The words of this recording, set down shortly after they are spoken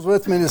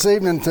With me this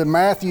evening to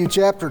Matthew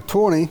chapter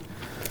 20.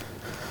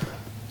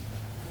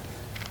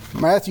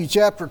 Matthew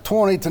chapter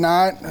 20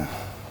 tonight.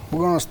 We're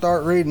going to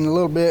start reading a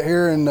little bit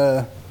here in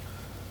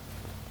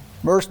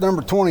verse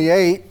number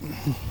 28.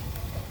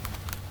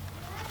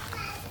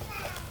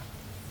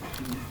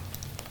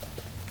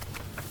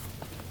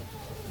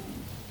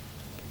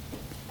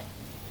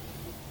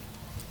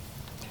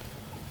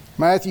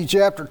 Matthew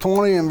chapter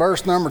 20 and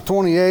verse number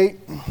 28.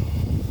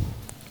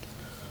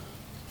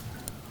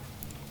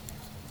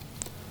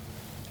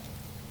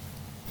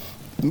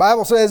 The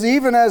Bible says,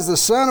 even as the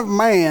Son of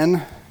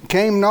Man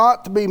came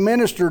not to be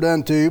ministered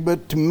unto,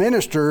 but to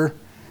minister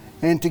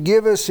and to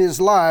give us his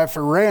life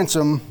a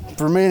ransom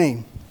for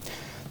many.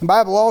 The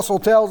Bible also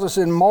tells us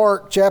in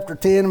Mark chapter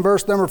 10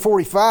 verse number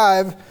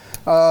 45,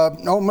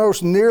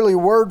 almost nearly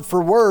word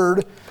for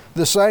word,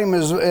 the same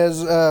as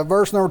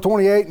verse number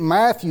 28 in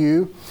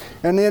Matthew.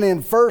 And then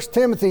in 1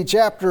 Timothy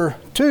chapter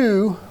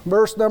 2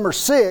 verse number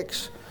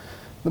 6,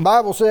 the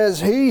Bible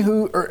says,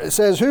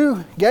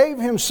 who gave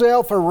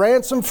himself a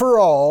ransom for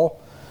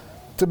all,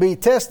 to be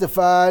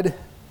testified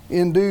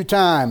in due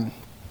time.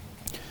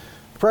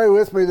 Pray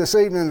with me this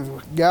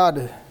evening, God,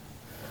 to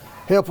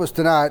help us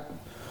tonight.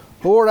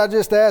 Lord, I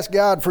just ask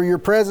God for your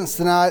presence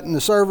tonight in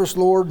the service,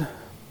 Lord.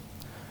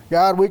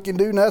 God, we can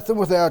do nothing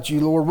without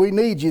you, Lord. We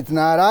need you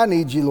tonight. I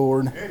need you,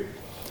 Lord.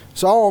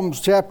 Psalms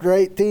chapter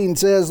 18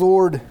 says,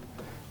 Lord,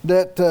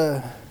 that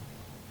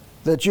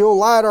you'll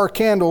light our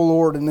candle,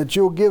 Lord, and that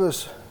you'll give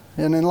us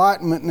an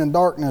enlightenment in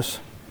darkness.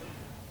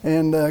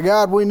 And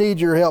God, we need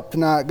your help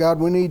tonight. God,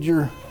 we need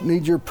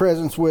your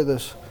presence with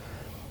us.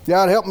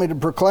 God, help me to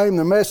proclaim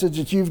the message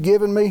that you've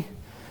given me.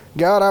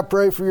 God, I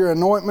pray for your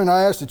anointment.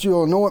 I ask that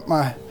you'll anoint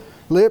my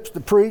lips to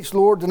preach,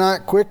 Lord, tonight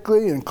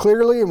quickly and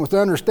clearly and with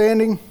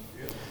understanding.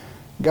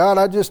 God,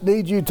 I just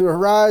need you to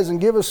arise and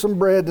give us some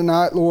bread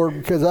tonight, Lord,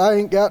 because I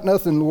ain't got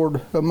nothing,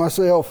 Lord, of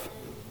myself.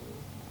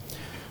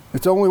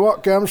 It's only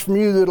what comes from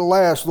you that'll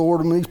last, Lord,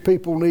 and these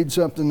people need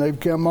something. They've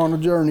come on a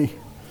journey.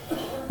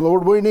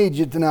 Lord, we need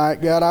you tonight.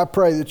 God, I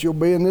pray that you'll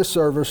be in this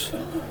service.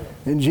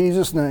 In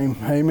Jesus' name,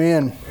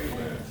 amen.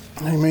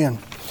 Amen.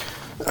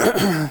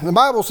 The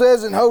Bible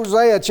says in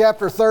Hosea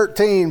chapter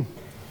 13,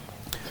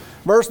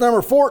 verse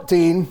number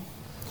 14,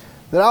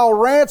 that I'll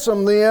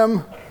ransom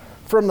them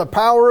from the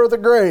power of the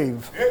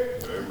grave.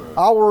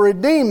 I will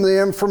redeem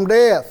them from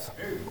death.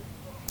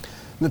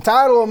 The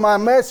title of my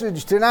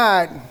message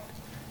tonight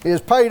is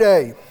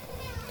Payday.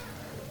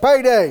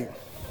 Payday.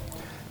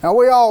 Now,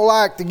 we all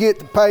like to get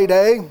to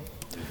payday.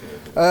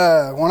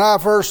 When I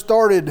first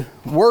started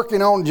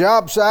working on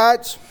job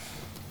sites,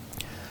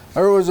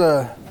 there was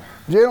a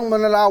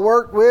gentleman that I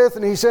worked with,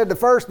 and he said the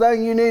first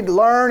thing you need to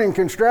learn in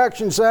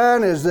construction,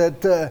 son, is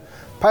that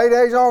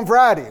payday's on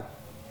Friday.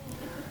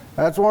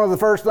 That's one of the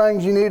first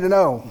things you need to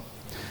know.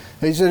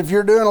 He said if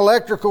you're doing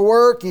electrical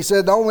work, he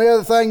said the only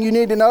other thing you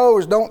need to know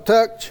is don't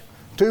touch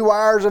two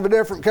wires of a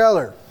different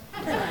color.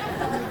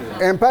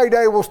 And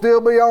payday will still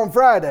be on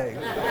Friday.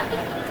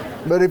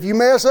 But if you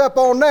mess up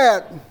on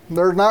that,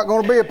 there's not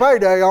going to be a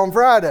payday on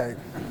Friday.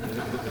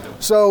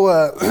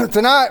 So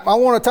tonight I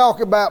want to talk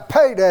about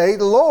payday.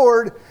 The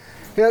Lord,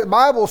 the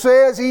Bible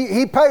says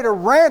He paid a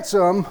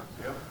ransom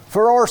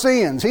for our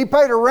sins. He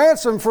paid a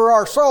ransom for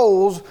our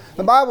souls.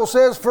 The Bible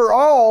says for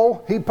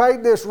all He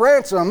paid this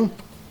ransom,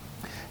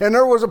 and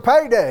there was a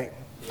payday.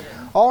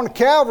 On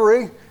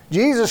Calvary,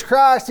 Jesus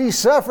Christ, He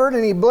suffered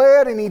and He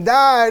bled and He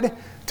died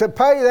to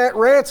pay that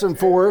ransom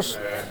for us.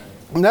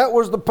 And that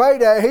was the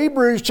payday.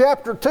 Hebrews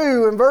chapter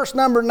 2 and verse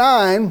number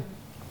 9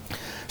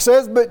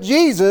 says, but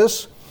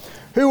Jesus,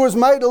 who was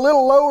made a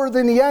little lower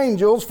than the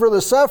angels for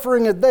the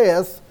suffering of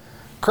death,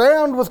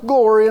 crowned with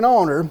glory and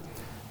honor,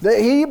 that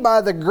he by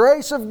the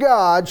grace of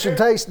God should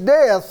taste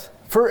death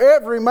for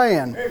every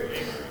man.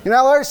 You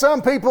know, there's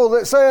some people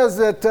that says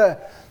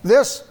that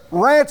this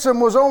ransom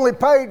was only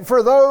paid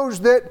for those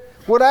that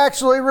would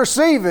actually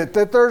receive it,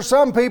 that there's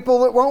some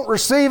people that won't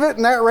receive it,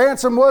 and that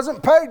ransom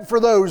wasn't paid for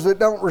those that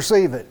don't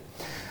receive it.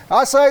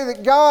 I say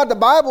that God, the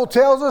Bible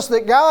tells us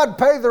that God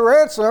paid the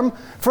ransom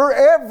for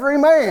every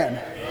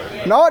man,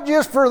 not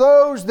just for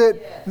those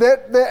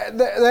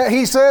that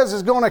He says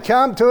is going to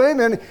come to Him.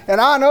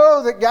 And I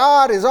know that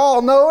God is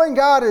all-knowing,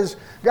 God is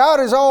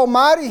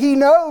almighty. He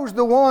knows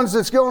the ones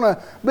that's going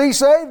to be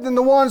saved and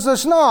the ones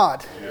that's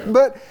not.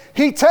 But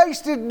He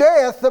tasted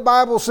death, the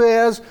Bible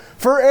says,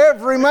 for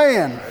every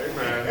man.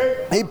 Amen.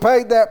 He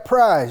paid that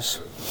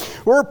price.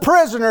 We're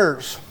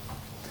prisoners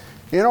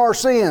in our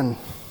sin.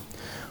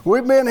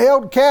 We've been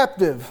held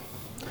captive.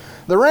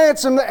 The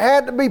ransom that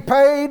had to be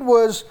paid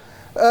was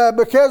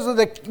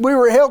because we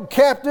were held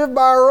captive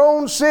by our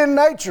own sin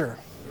nature.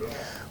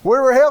 We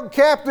were held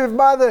captive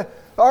by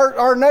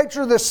our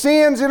nature, the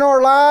sins in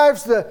our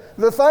lives,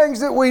 the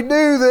things that we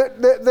do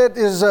that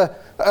is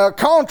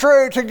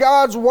contrary to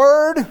God's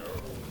Word,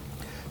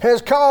 has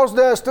caused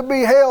us to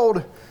be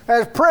held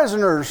as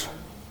prisoners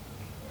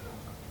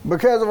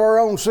because of our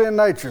own sin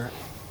nature.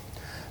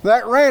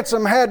 That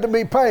ransom had to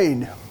be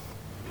paid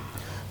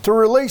to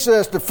release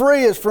us, to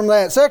free us from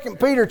that. 2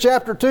 Peter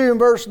chapter 2 and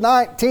verse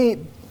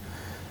 19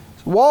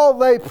 While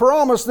they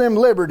promise them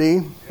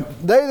liberty,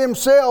 they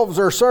themselves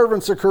are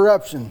servants of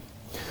corruption.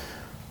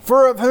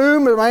 For of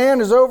whom a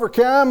man is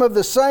overcome, of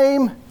the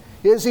same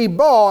is he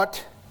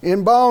bought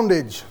in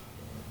bondage.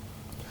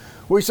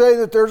 We say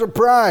that there's a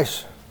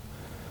price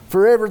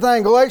for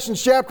everything.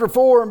 Galatians chapter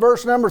 4 and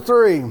verse number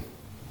 3.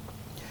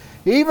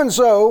 Even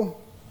so,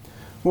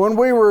 when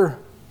we were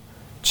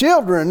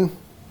children,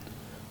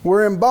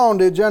 we're in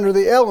bondage under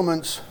the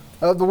elements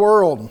of the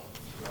world.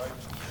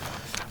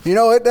 You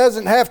know, it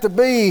doesn't have to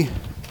be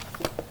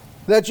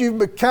that you've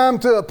become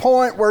to a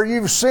point where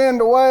you've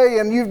sinned away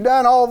and you've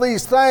done all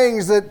these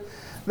things that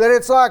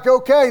it's like,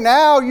 okay,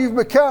 now you've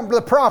become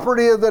the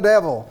property of the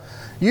devil.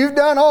 You've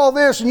done all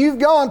this and you've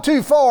gone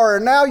too far,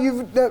 and now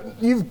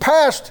you've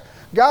passed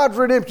God's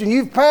redemption.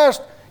 You've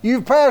passed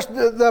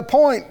the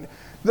point.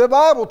 The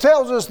Bible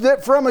tells us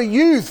that from a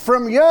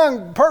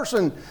young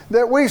person,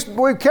 that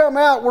we come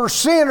out, we're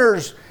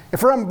sinners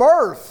from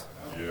birth.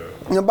 Yeah.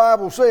 The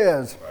Bible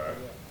says.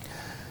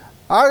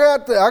 I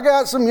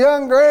got some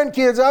young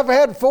grandkids. I've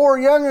had 4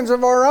 youngins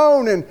of our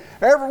own, and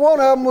every one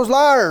of them was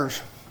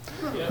liars.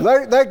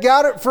 Yeah. They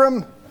got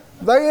it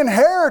they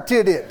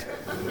inherited it.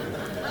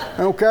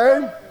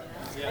 Okay?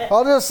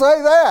 I'll just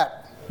say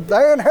that.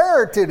 They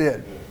inherited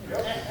it.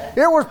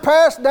 It was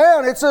passed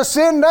down. It's a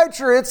sin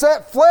nature. It's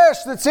that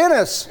flesh that's in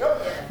us.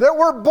 That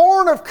we're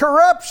born of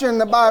corruption,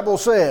 the Bible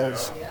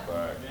says.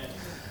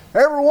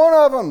 Every one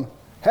of them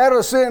had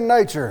a sin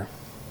nature.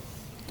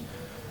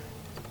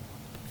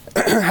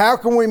 How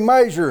can we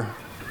measure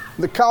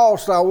the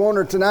cost, I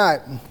wonder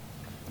tonight,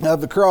 of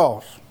the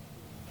cross?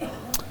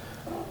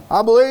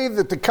 I believe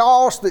that the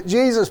cost that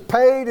Jesus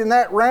paid in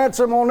that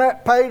ransom on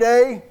that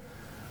payday,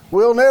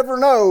 we'll never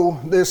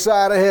know this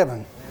side of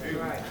heaven.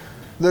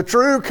 The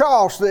true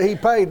cost that he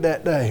paid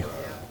that day.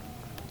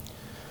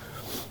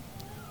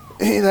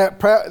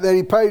 That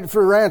he paid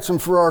for ransom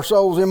for our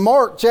souls. In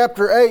Mark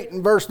chapter 8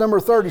 and verse number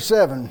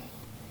 37.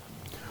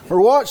 Or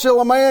what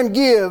shall a man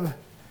give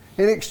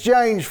in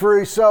exchange for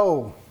his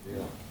soul?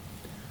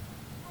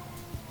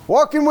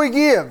 What can we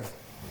give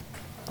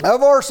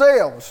of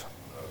ourselves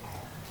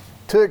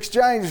to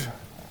exchange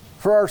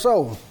for our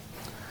soul?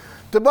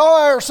 To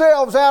buy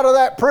ourselves out of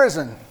that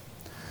prison.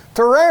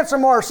 To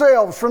ransom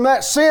ourselves from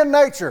that sin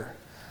nature.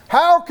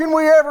 How can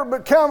we ever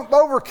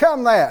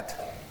overcome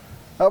that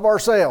of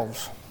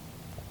ourselves?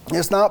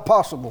 It's not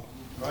possible.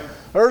 Right.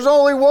 There's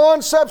only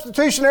one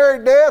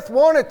substitutionary death,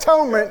 one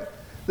atonement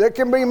that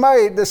can be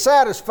made to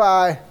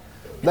satisfy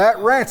that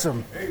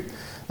ransom.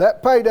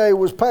 That payday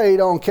was paid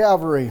on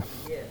Calvary.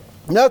 Yes.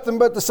 Nothing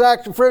but the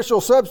sacrificial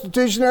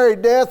substitutionary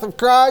death of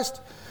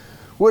Christ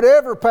would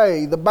ever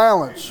pay the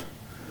balance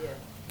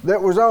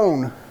that was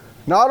owed,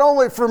 not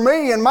only for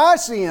me and my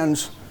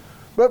sins,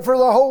 but for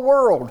the whole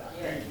world.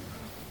 Yes.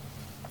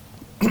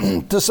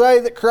 To say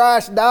that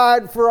Christ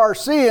died for our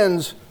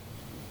sins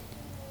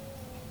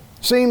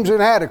seems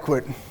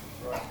inadequate.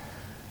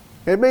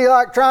 It'd be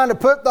like trying to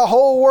put the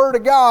whole Word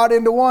of God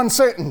into one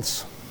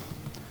sentence.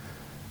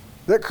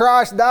 That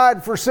Christ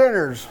died for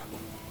sinners.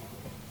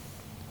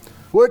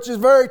 Which is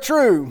very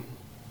true.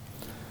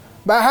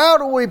 But how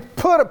do we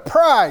put a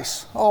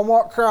price on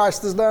what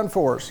Christ has done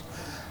for us?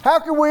 How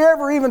can we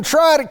ever even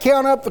try to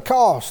count up the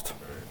cost?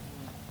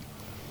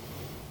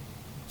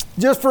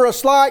 Just for a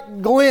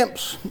slight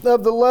glimpse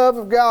of the love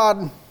of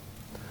God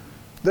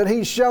that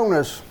He's shown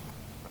us.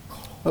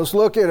 Let's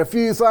look at a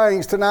few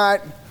things tonight.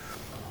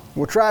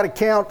 We'll try to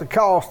count the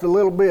cost a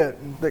little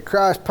bit that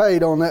Christ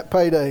paid on that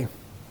payday.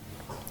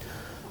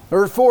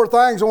 There's 4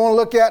 things I want to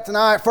look at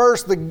tonight.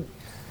 First,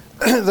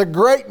 the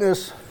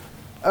greatness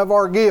of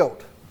our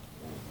guilt.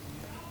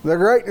 The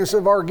greatness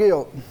of our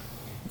guilt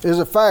is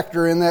a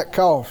factor in that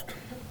cost.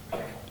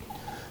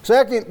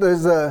 Second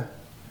is the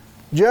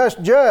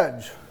just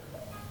judge.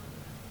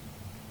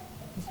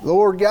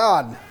 Lord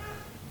God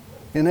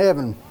in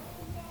heaven.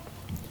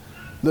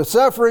 The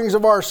sufferings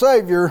of our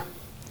Savior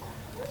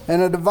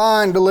and a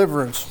divine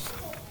deliverance.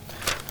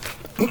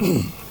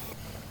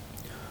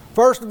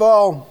 First of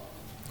all,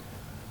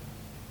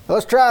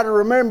 let's try to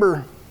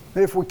remember,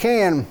 if we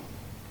can,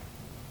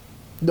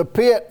 the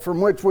pit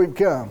from which we've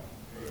come.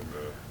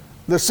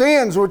 The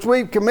sins which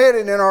we've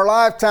committed in our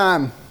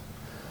lifetime.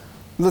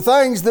 The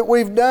things that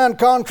we've done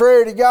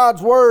contrary to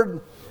God's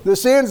Word. The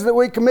sins that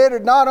we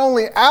committed, not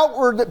only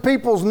outward that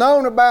people's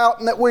known about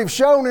and that we've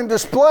shown and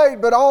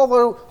displayed, but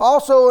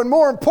also and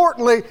more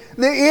importantly,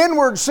 the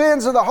inward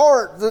sins of the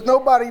heart that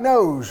nobody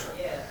knows.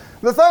 Yeah.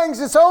 The things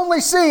that's only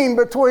seen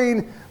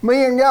between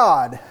me and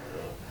God.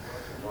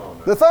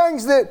 The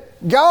things that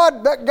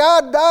God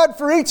died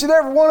for each and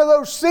every one of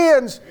those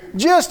sins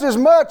just as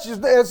much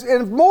as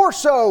and more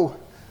so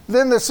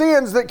than the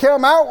sins that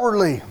come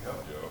outwardly.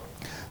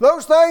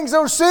 Those things,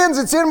 those sins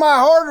that's in my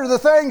heart are the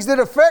things that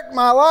affect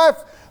my life.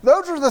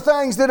 Those are the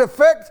things that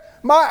affect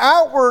my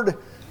outward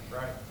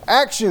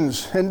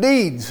actions and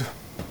deeds.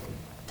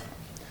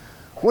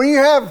 When you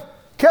have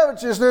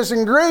covetousness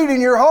and greed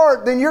in your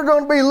heart, then you're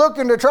going to be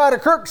looking to try to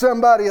crook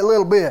somebody a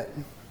little bit.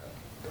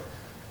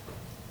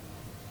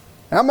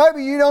 Now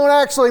maybe you don't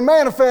actually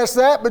manifest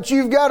that, but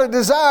you've got a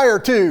desire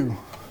to.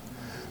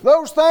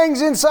 Those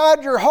things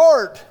inside your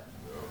heart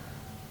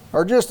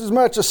are just as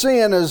much a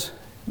sin as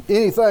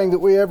anything that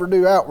we ever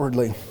do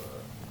outwardly.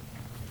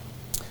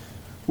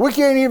 We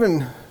can't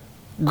even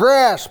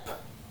grasp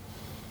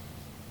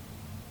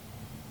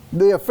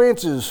the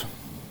offenses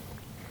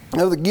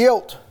of the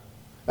guilt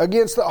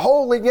against the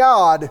holy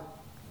God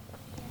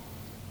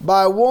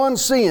by one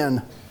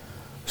sin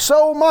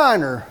so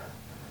minor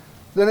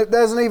that it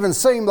doesn't even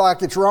seem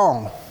like it's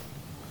wrong.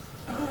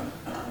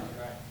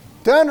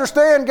 To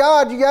understand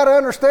God, you got to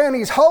understand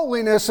His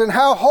holiness and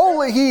how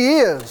holy He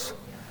is.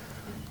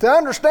 To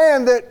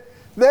understand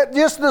that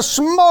just the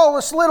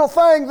smallest little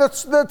thing,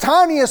 that's the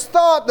tiniest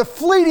thought, the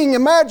fleeting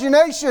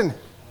imagination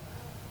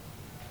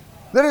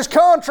that is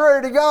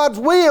contrary to God's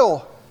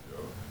will,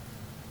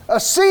 a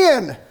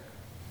sin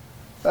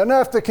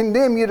enough to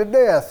condemn you to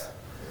death,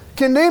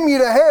 condemn you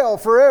to hell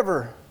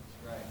forever.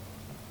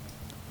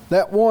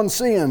 That one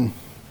sin,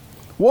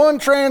 one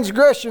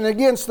transgression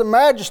against the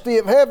majesty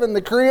of heaven,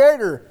 the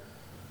Creator,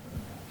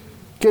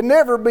 can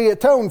never be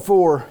atoned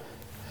for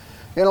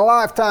in a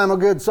lifetime of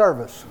good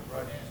service.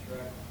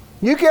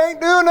 You can't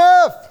do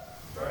enough.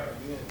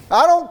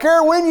 I don't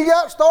care when you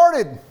got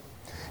started.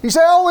 You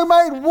say, I only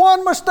made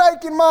one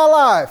mistake in my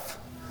life,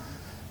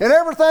 and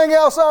everything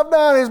else I've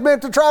done has been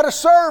to try to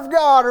serve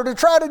God or to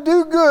try to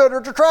do good or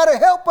to try to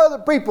help other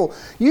people.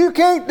 You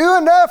can't do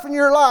enough in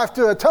your life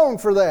to atone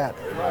for that.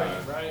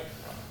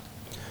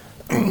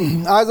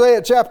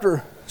 Isaiah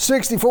chapter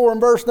 64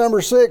 and verse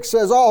number 6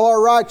 says, all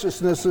our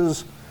righteousness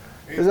is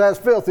as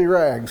filthy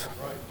rags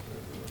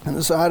in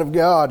the sight of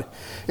God.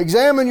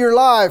 Examine your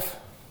life,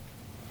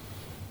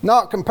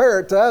 not compare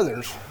it to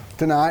others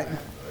tonight,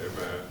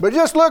 but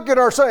just look at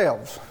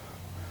ourselves.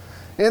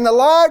 In the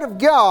light of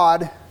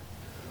God,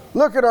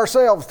 look at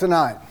ourselves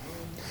tonight.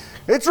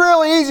 It's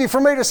really easy for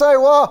me to say,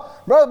 well,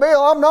 Brother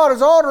Bill, I'm not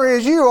as ornery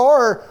as you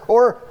are,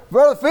 or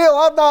Brother Phil,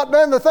 I've not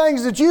done the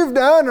things that you've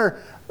done, or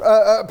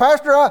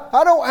Pastor,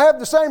 I don't have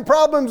the same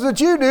problems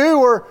that you do,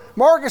 or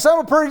Marcus, I'm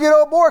a pretty good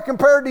old boy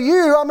compared to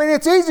you. I mean,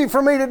 it's easy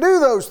for me to do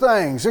those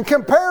things and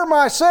compare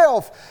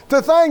myself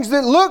to things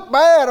that look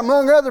bad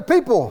among other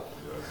people.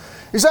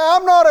 You say,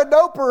 I'm not a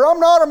doper, I'm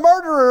not a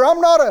murderer,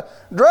 I'm not a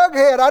drug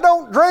head, I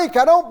don't drink,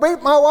 I don't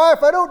beat my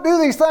wife, I don't do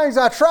these things,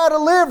 I try to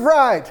live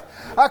right.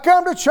 I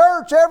come to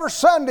church every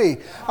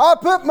Sunday. I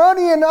put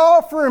money in the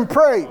offering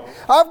plate.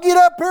 I get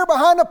up here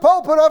behind the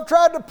pulpit, I've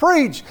tried to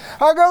preach.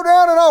 I go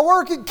down and I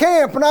work at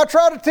camp and I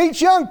try to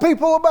teach young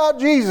people about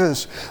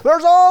Jesus.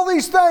 There's all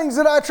these things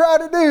that I try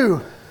to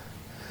do.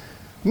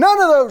 None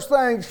of those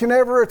things can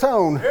ever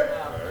atone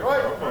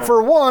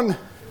for one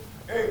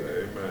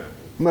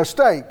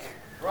mistake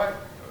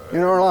in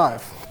our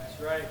life.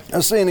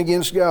 A sin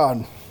against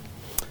God.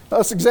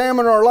 Let's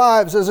examine our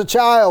lives as a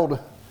child.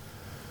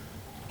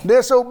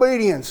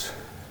 Disobedience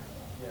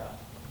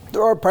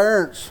to our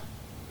parents.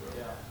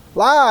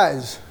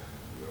 Lies,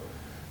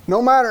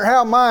 no matter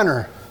how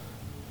minor.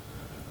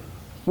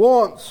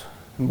 Wants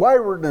and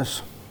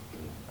waywardness.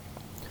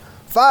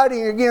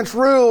 Fighting against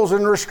rules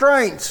and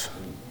restraints.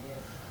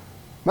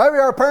 Maybe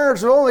our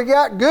parents have only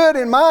got good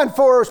in mind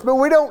for us, but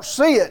we don't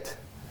see it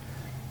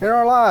in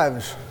our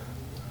lives.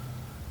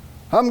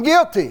 I'm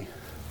guilty.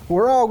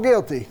 We're all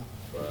guilty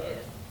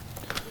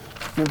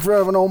in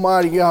front of an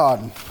almighty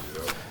God.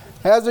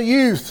 As a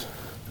youth,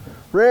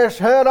 rush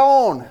head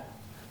on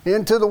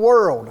into the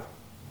world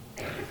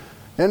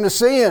and the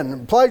sin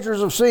and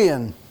pleasures of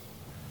sin.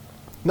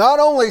 Not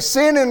only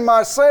sinning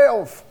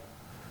myself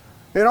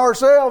and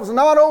ourselves,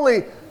 not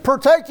only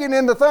partaking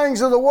in the things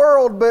of the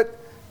world, but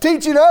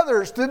teaching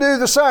others to do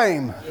the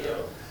same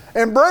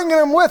and bringing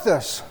them with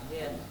us.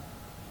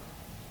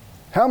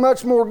 How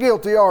much more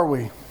guilty are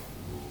we?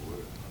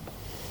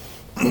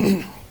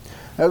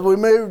 As we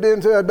moved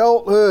into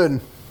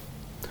adulthood,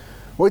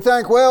 we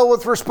think, well,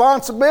 with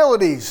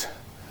responsibilities,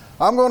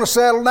 I'm going to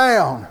settle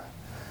down.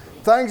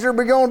 Things are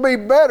going to be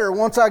better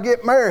once I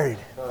get married.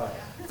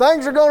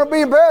 Things are going to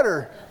be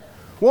better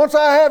once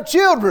I have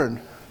children.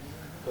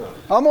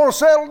 I'm going to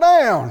settle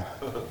down.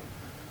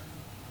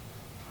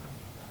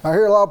 I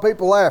hear a lot of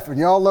people laughing.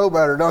 Y'all know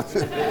better, don't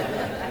you?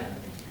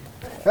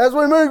 As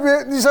we move,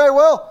 you say,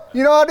 well,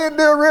 you know, I didn't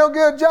do a real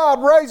good job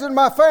raising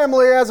my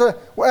family as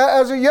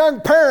a young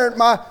parent.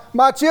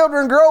 My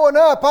children growing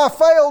up, I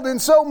failed in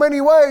so many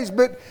ways,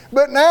 but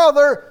now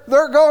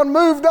they're gone,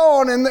 moved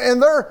on, and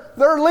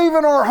they're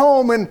leaving our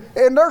home, and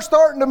they're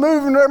starting to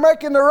move, and they're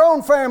making their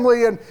own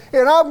family, and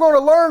I'm going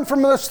to learn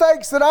from the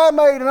mistakes that I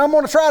made, and I'm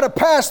going to try to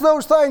pass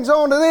those things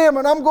on to them,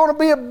 and I'm going to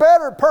be a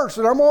better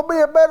person. I'm going to be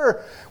a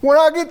better, when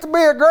I get to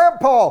be a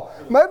grandpa,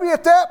 maybe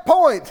at that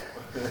point,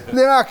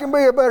 then I can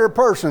be a better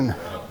person.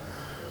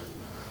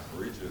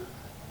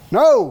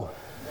 No,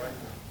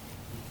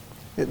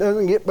 it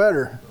doesn't get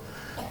better.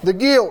 The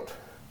guilt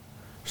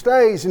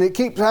stays and it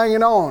keeps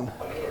hanging on.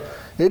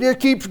 It just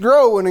keeps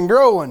growing and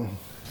growing.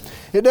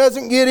 It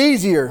doesn't get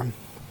easier.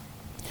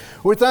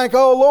 We think,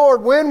 oh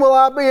Lord, when will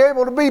I be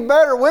able to be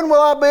better? When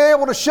will I be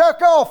able to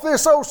shuck off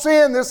this old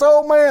sin, this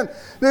old man,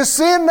 this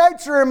sin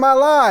nature in my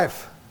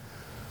life?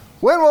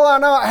 When will I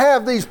not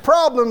have these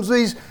problems,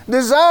 these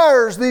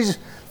desires, these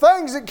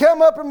things that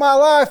come up in my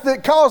life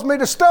that cause me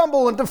to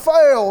stumble and to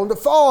fail and to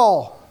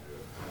fall.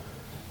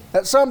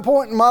 At some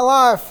point in my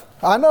life,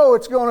 I know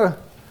it's going to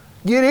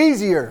get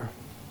easier,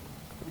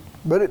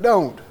 but it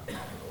don't.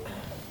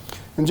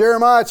 In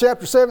Jeremiah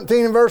chapter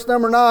 17 and verse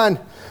number 9,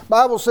 the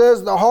Bible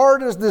says, the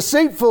heart is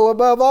deceitful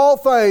above all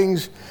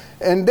things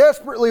and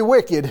desperately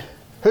wicked.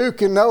 Who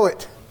can know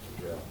it?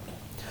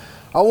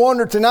 I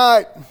wonder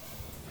tonight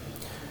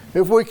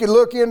if we could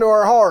look into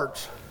our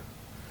hearts.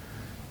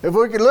 If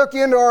we could look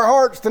into our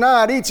hearts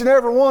tonight, each and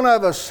every one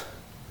of us,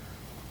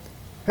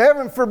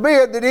 heaven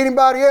forbid that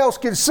anybody else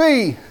could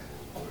see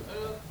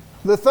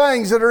the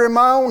things that are in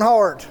my own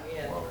heart.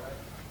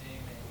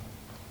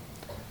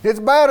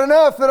 It's bad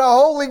enough that a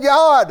holy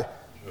God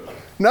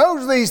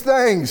knows these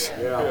things.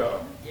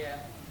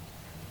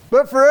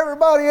 But for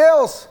everybody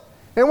else,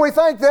 and we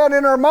think that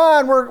in our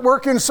mind, we're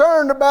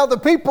concerned about the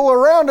people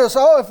around us.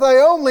 Oh, if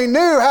they only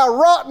knew how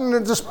rotten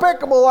and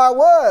despicable I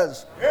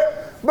was.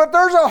 But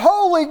there's a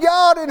holy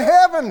God in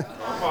heaven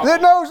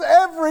that knows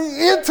every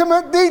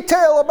intimate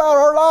detail about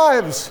our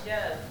lives.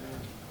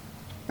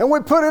 And we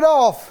put it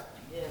off.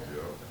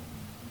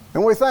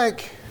 And we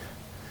think,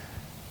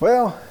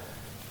 well,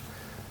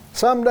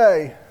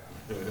 someday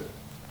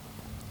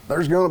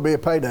there's going to be a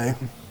payday.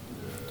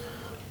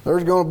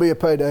 There's going to be a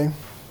payday.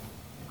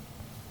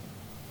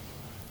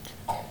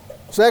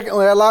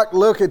 Secondly, I'd like to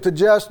look at the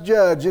just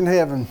judge in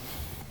heaven.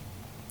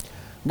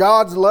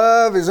 God's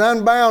love is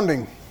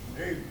unbounding.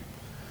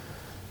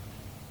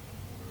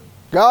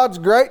 God's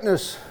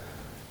greatness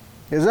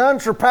is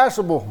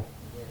unsurpassable.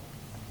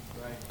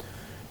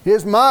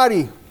 His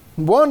mighty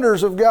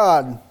wonders of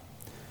God.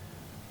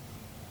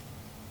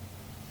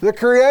 The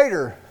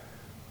Creator.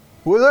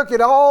 We look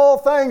at all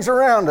things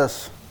around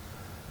us.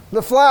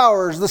 The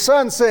flowers, the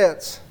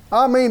sunsets.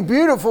 I mean,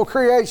 beautiful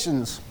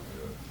creations.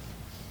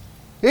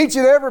 Each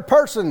and every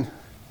person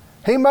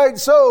He made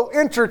so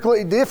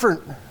intricately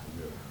different.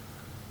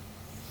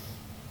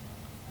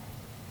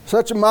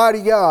 Such a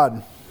mighty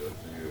God.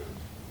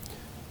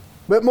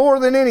 But more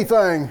than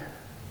anything,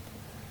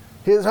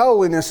 His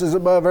holiness is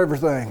above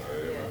everything.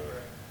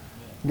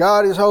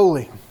 God is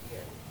holy.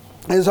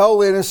 His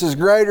holiness is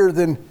greater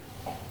than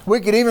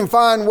we could even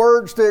find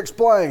words to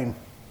explain.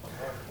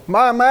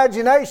 My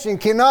imagination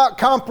cannot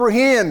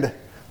comprehend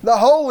the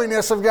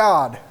holiness of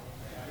God.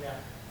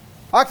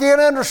 I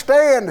can't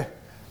understand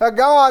a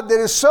God that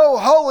is so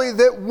holy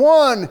that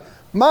one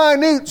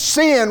minute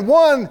sin,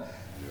 one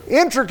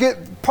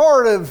intricate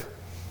part of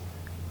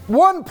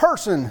one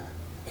person,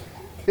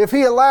 if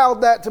He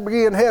allowed that to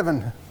be in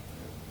heaven,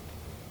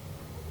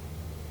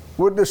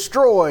 would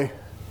destroy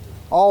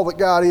all that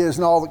God is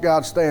and all that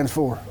God stands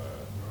for.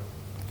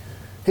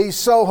 He's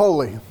so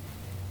holy.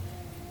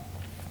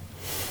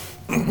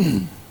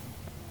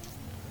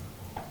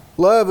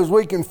 Love, as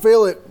we can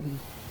feel it,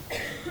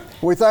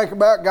 we think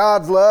about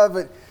God's love.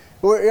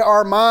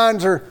 Our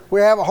minds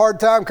we have a hard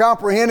time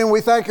comprehending. We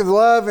think of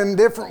love in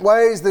different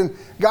ways than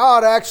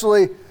God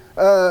actually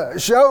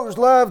shows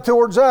love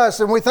towards us.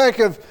 And we think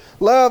of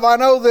love. I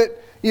know that,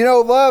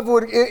 love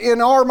would,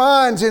 in our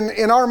minds,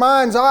 in our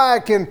mind's eye,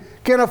 can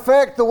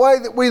affect the way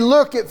that we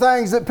look at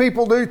things that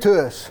people do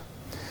to us.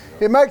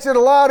 It makes it a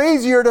lot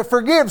easier to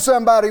forgive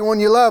somebody when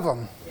you love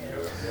them.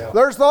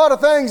 There's a lot of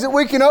things that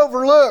we can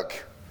overlook.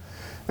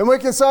 And we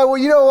can say, well,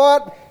 you know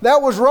what?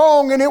 That was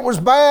wrong and it was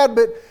bad,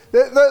 but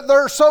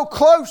they're so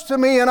close to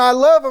me and I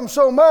love them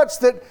so much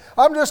that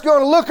I'm just going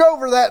to look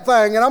over that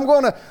thing and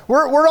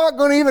we're not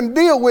going to even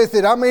deal with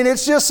it. I mean,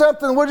 it's just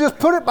something, we'll just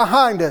put it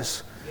behind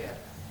us.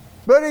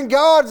 But in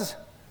God's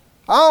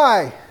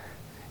eye,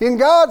 in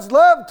God's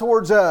love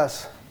towards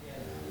us,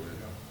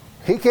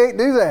 He can't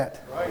do that.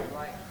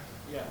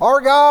 Our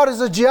God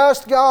is a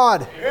just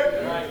God.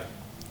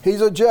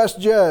 He's a just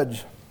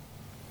judge.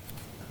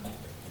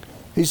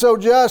 He's so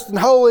just and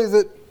holy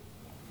that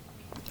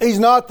He's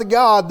not the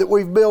God that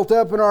we've built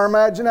up in our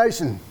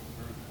imagination.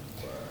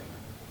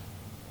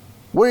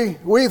 We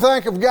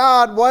think of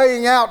God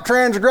weighing out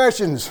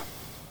transgressions.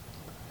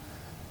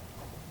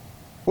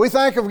 We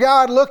think of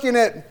God looking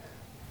at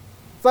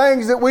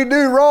things that we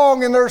do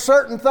wrong, and there are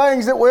certain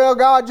things that, well,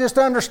 God just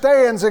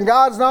understands, and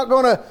God's not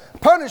going to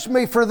punish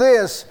me for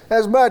this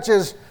as much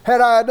as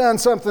had I done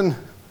something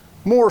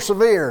more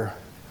severe.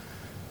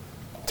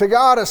 To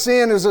God, a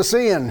sin is a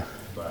sin.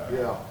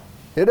 Yeah.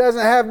 It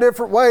doesn't have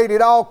different weight.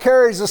 It all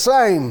carries the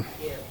same.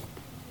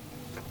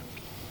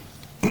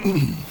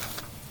 I've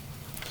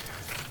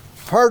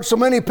heard so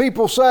many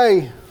people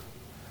say,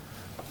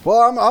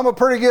 well, I'm a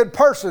pretty good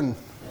person.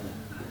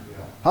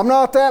 I'm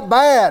not that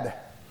bad.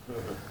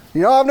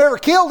 I've never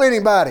killed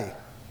anybody.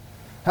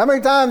 How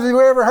many times have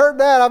you ever heard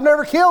that? I've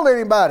never killed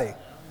anybody.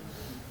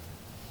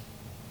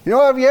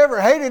 Have you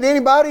ever hated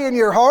anybody in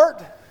your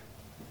heart?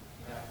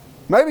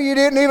 Maybe you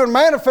didn't even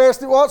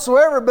manifest it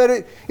whatsoever,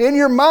 but in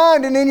your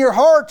mind and in your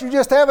heart, you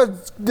just have a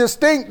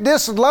distinct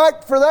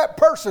dislike for that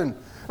person,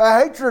 a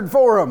hatred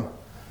for them.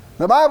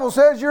 The Bible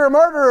says you're a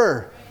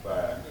murderer.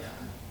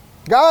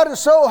 God is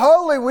so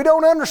holy, we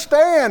don't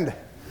understand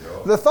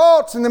the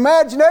thoughts and the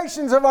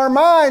imaginations of our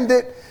mind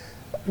that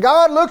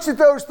God looks at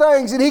those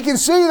things and He can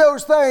see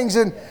those things,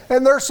 and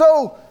they're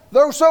so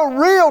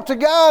real to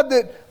God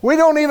that we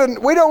don't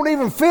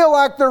even feel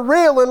like they're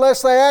real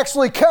unless they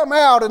actually come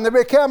out and they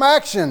become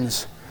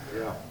actions.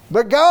 Yeah.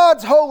 But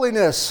God's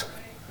holiness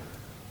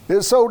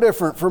is so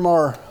different from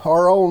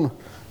our own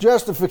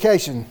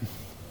justification.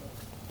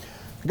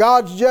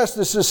 God's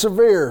justice is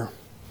severe.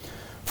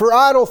 For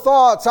idle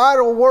thoughts,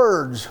 idle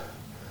words,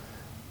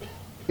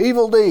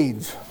 evil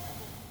deeds,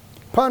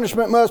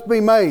 punishment must be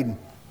made.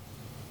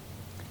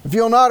 If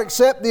you'll not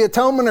accept the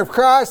atonement of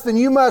Christ, then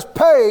you must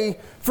pay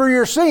for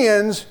your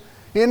sins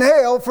in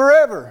hell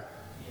forever.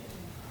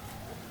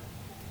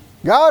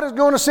 God is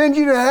going to send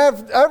you to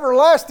have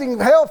everlasting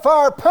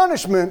hellfire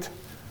punishment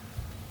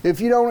if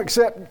you don't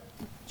accept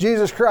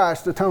Jesus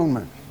Christ's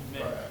atonement.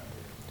 Amen.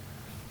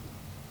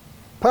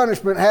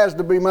 Punishment has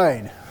to be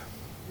made.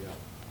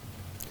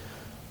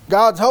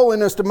 God's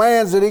holiness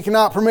demands that He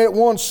cannot permit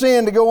one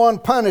sin to go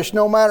unpunished,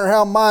 no matter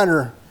how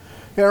minor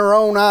in our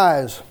own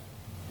eyes.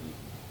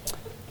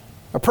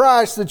 A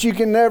price that you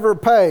can never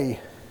pay,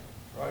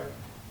 right,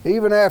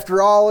 even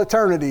after all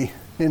eternity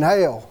in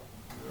hell.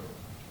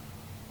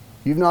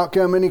 You've not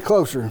come any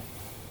closer.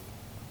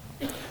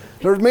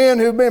 There's men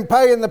who've been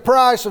paying the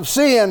price of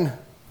sin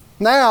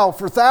now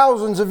for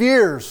thousands of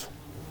years.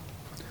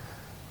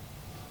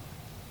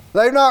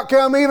 They've not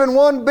come even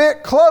one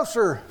bit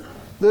closer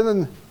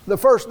than the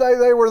first day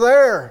they were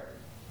there.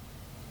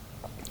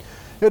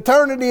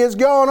 Eternity has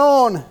gone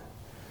on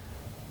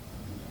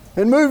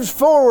and moves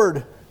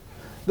forward.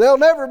 They'll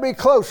never be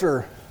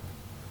closer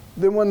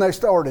than when they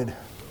started.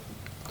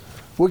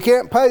 We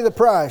can't pay the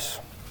price.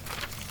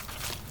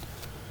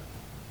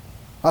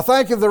 I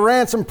think of the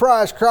ransom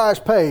price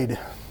Christ paid.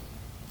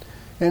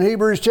 In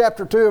Hebrews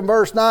chapter 2 and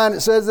verse 9, it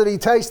says that He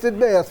tasted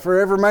death for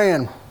every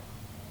man.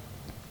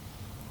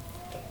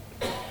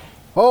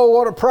 Oh,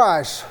 what a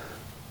price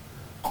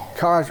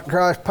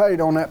Christ paid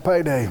on that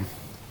payday.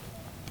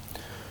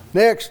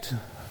 Next,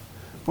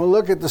 we'll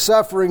look at the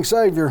suffering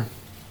Savior.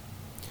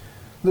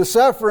 The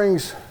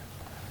sufferings,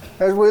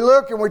 as we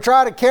look and we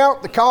try to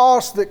count the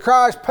cost that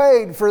Christ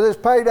paid for this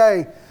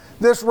payday,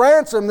 this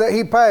ransom that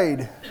He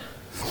paid.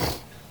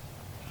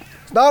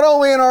 Not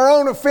only in our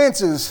own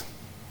offenses,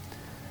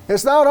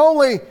 it's not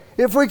only,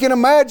 if we can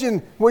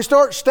imagine, we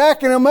start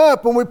stacking them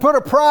up and we put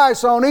a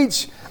price on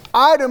each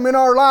item in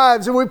our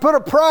lives, and we put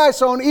a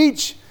price on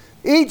each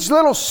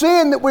little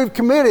sin that we've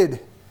committed.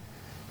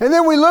 And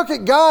then we look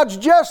at God's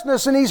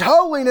justness and His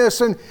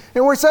holiness, and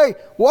we say,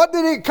 what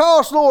did it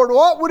cost, Lord?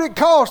 What would it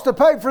cost to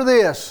pay for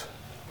this?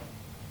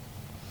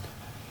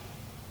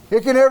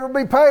 It can never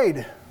be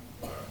paid.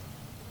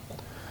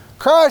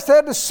 Christ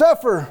had to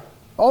suffer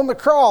on the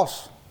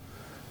cross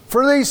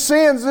for these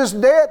sins, this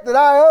debt that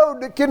I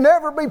owed that can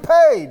never be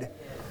paid.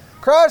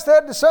 Christ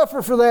had to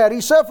suffer for that.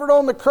 He suffered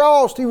on the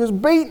cross. He was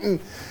beaten.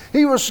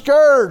 He was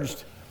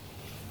scourged.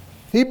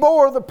 He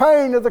bore the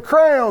pain of the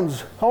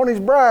crowns on His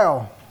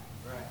brow.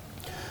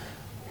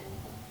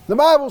 The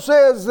Bible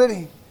says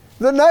that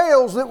the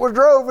nails that were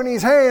drove in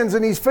His hands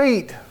and His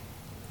feet,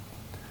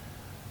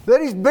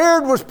 that His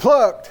beard was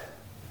plucked,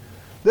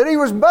 that He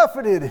was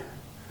buffeted,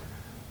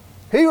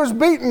 He was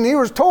beaten, He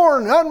was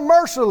torn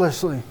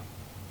unmercilessly.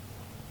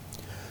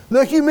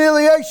 The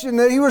humiliation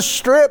that He was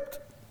stripped.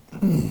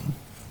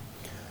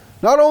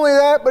 Not only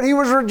that, but He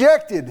was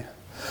rejected.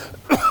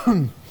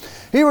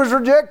 He was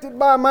rejected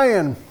by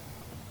man.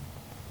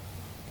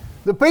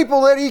 The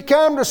people that He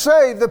came to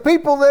save, the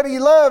people that He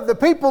loved, the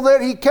people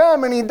that He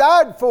came and He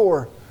died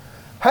for,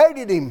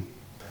 hated Him,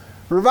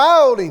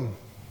 reviled Him.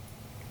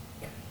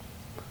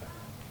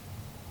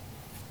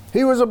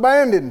 He was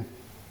abandoned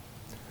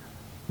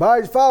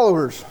by His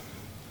followers,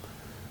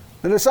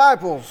 the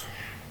disciples,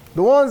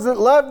 the ones that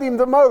loved Him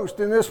the most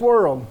in this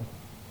world.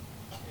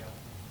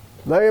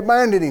 They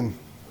abandoned Him.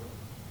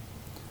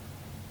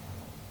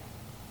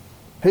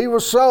 He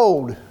was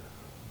sold,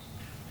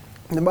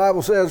 the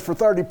Bible says, for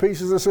 30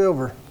 pieces of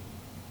silver.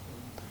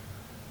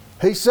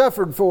 He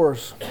suffered for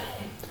us.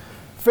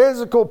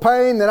 Physical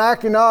pain that I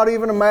cannot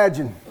even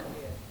imagine.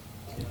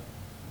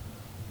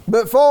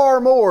 But far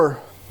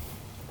more,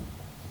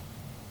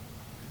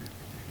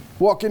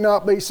 what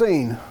cannot be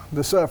seen?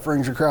 The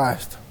sufferings of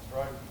Christ.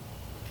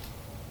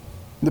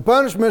 The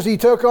punishment He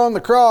took on the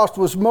cross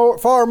was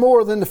far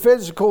more than the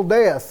physical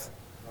death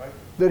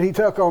that He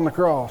took on the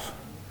cross.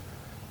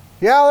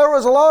 Yeah, there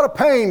was a lot of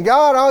pain.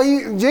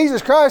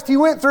 Jesus Christ, He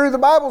went through, the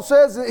Bible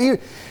says that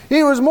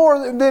He was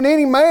more than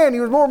any man. He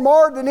was more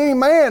marred than any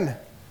man.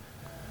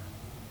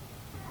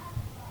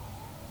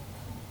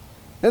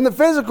 And the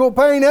physical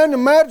pain,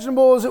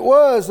 unimaginable as it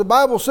was, the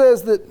Bible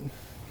says that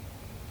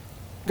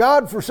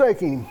God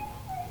forsaking Him.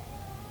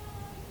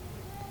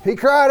 He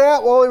cried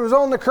out while He was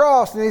on the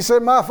cross, and He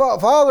said, "My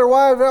Father,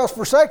 why have Thou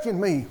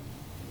forsaken me?"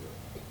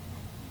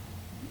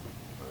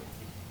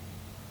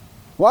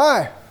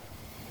 Why?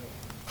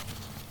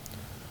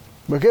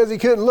 Because He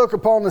couldn't look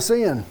upon the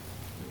sin.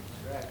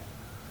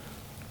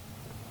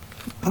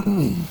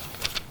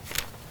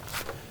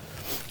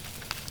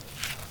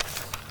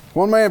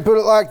 One man put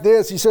it like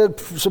this. He said,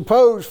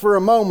 suppose for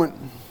a moment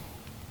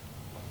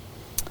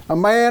a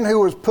man who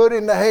was put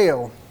into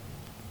hell.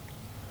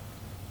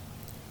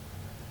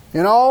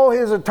 And all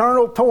his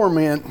eternal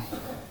torment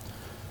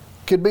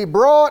could be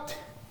brought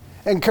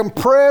and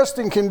compressed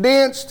and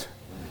condensed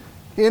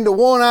into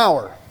 1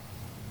 hour.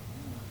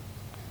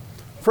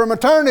 From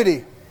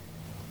eternity,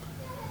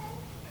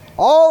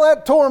 all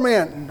that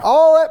torment,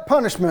 all that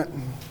punishment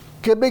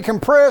could be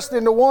compressed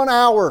into 1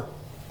 hour.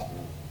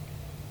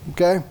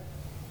 Okay?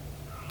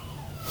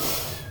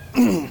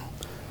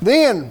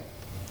 Then,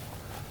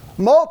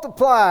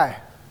 multiply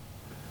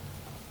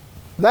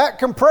that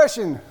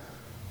compression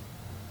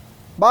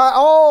by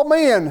all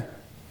men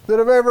that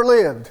have ever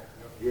lived.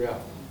 Yeah.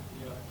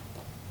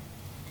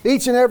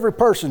 Each and every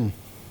person.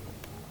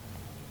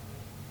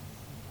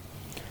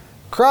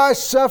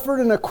 Christ suffered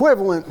an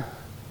equivalent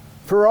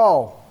for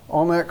all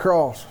on that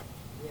cross.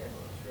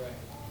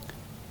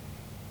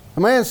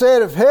 The man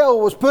said if hell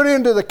was put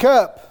into the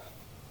cup,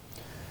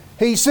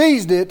 he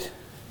seized it,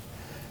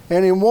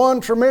 and in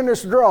one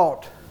tremendous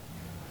draught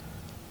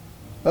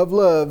of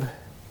love,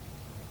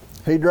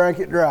 he drank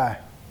it dry.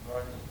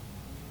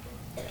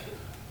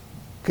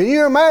 Can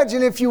you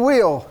imagine, if you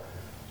will,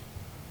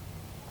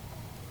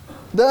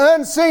 the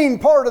unseen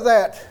part of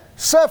that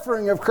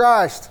suffering of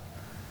Christ?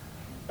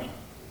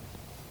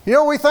 You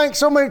know, we think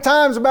so many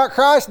times about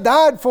Christ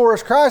died for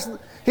us. Christ,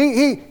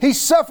 He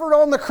suffered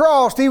on the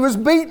cross. He was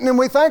beaten, and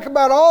we think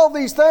about all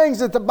these things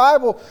that the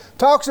Bible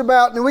talks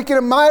about, and we can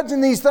imagine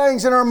these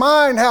things in our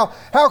mind, how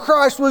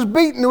Christ was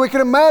beaten. We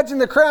can imagine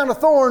the crown of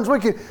thorns. We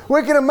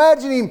can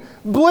imagine Him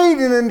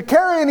bleeding and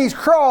carrying His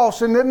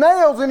cross and the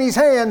nails in His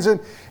hands and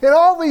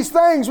all these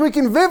things. We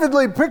can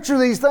vividly picture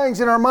these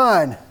things in our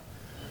mind.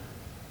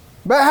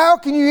 But how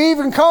can you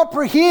even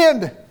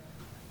comprehend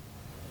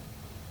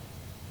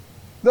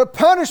the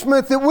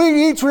punishment that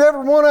we, each and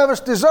every one of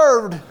us,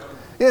 deserved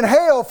in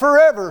hell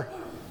forever,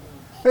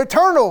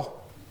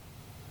 eternal?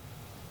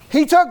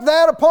 He took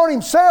that upon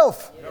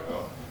Himself.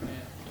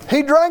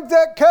 He drank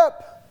that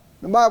cup,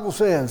 the Bible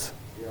says.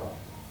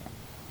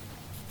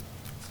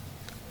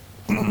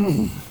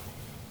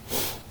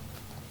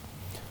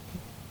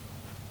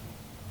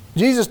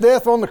 Jesus'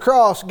 death on the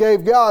cross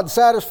gave God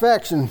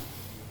satisfaction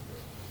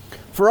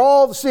for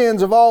all the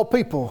sins of all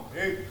people.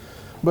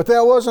 But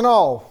that wasn't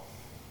all.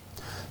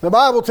 The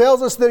Bible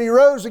tells us that He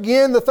rose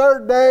again the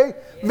third day,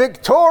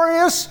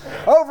 victorious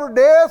over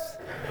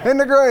death and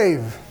the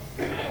grave.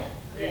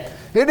 It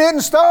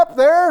didn't stop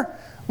there.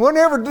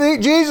 Whenever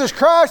Jesus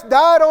Christ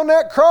died on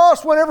that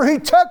cross, whenever He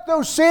took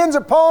those sins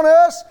upon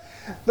us,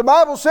 the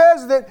Bible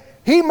says that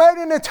He made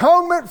an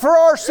atonement for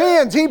our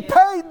sins. He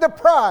paid the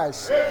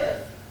price.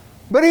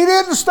 But He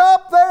didn't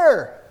stop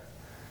there.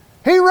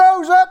 He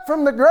rose up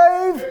from the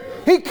grave.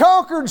 He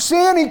conquered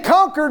sin. He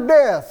conquered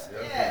death.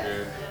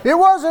 It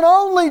wasn't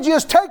only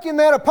just taking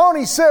that upon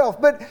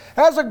Himself, but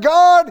as a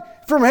God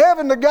from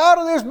heaven, the God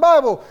of this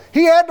Bible,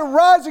 He had to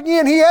rise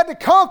again. He had to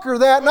conquer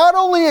that. Not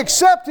only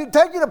accept it,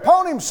 take it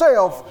upon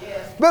Himself,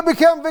 but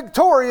become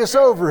victorious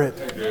over it.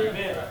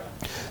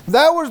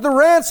 That was the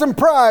ransom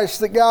price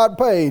that God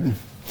paid.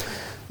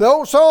 The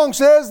old song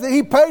says that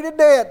He paid a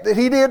debt that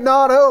He did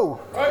not owe.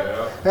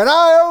 And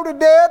I owed a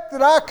debt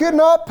that I could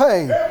not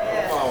pay.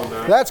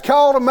 That's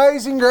called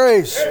amazing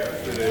grace.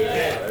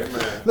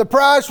 The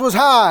price was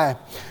high.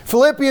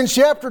 Philippians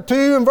chapter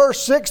 2 and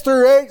verse 6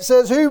 through 8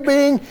 says, who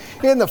being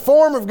in the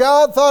form of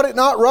God thought it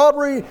not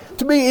robbery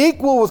to be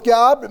equal with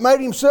God, but made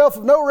Himself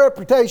of no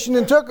reputation,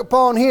 and took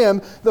upon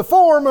Him the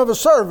form of a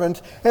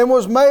servant, and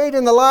was made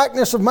in the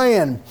likeness of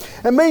man.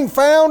 And being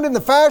found in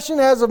the fashion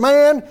as a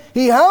man,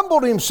 He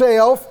humbled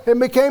Himself and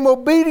became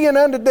obedient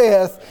unto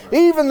death,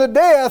 even the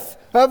death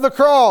of the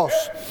cross.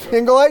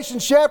 In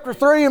Galatians chapter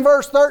 3 and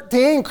verse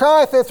 13,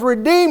 Christ hath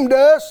redeemed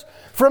us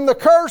from the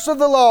curse of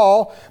the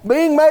law,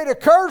 being made a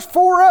curse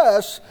for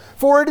us,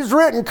 for it is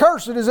written,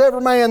 cursed is every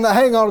man that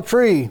hang on a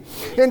tree.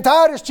 In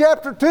Titus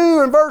chapter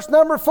 2 and verse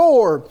number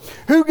 4,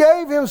 who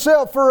gave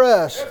Himself for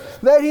us,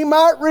 that He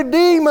might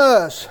redeem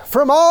us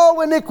from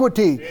all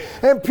iniquity,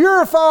 and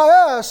purify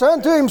us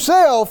unto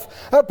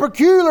Himself, a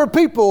peculiar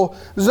people,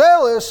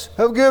 zealous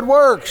of good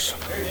works.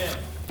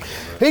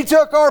 He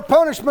took our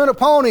punishment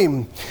upon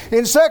Him.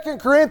 In 2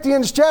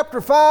 Corinthians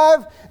chapter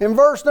 5 in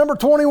verse number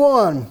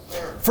 21,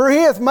 for He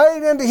hath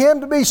made unto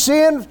Him to be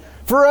sin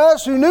for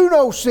us who knew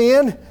no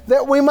sin,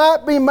 that we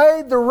might be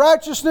made the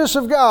righteousness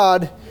of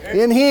God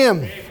in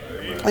Him.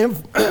 In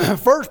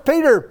 1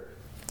 Peter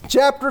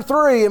chapter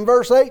 3 and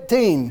verse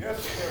 18,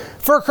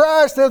 for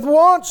Christ hath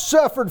once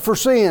suffered for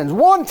sins,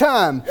 one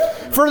time,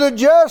 for the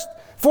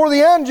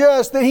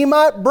unjust, that He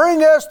might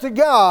bring us to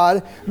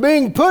God,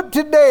 being put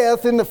to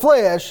death in the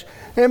flesh,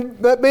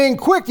 but being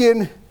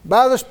quickened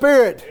by the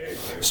Spirit.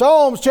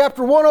 Psalms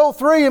chapter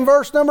 103 and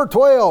verse number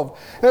 12.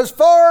 As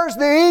far as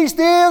the east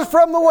is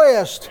from the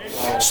west,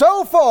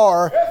 so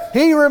far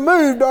He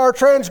removed our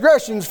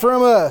transgressions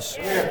from us.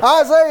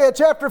 Isaiah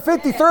chapter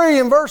 53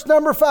 and verse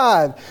number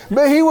 5.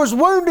 But He was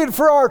wounded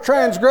for our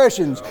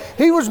transgressions.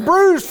 He was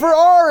bruised for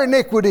our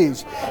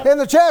iniquities. And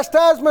the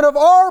chastisement of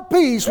our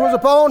peace was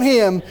upon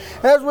Him.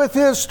 As with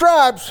His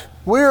stripes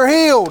we are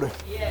healed.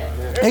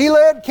 He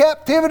led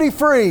captivity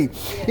free.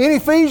 In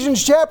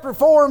Ephesians chapter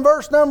 4 and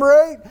verse number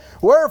 8,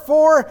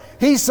 wherefore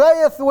he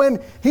saith,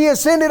 when he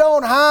ascended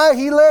on high,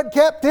 he led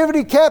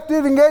captivity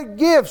captive and gave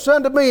gifts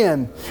unto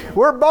men.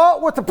 We're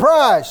bought with a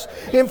price.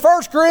 In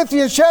 1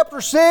 Corinthians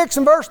chapter 6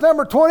 and verse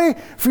number 20,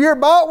 for you're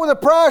bought with a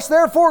price,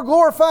 therefore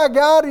glorify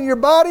God in your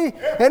body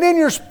and in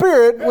your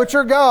spirit, which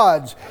are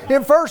God's.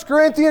 In 1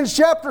 Corinthians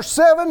chapter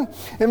 7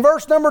 and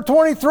verse number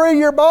 23,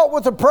 you're bought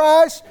with a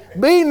price.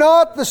 Be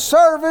not the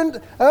servant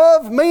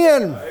of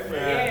men.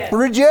 Amen.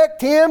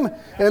 Reject him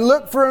and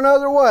look for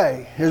another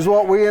way is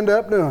what we end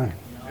up doing.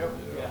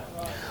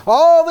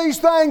 All these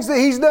things that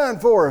he's done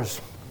for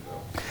us.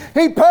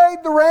 He paid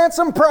the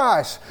ransom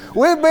price.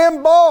 We've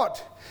been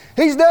bought.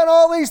 He's done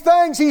all these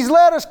things. He's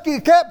led us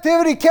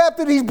captivity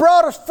captive. He's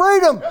brought us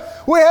freedom.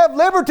 We have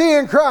liberty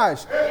in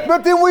Christ.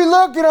 But then we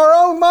look in our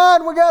own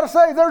mind, we got to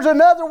say, there's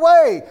another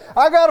way.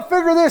 I got to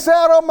figure this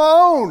out on my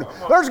own.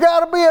 There's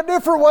got to be a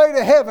different way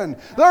to heaven.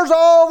 There's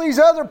all these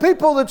other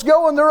people that's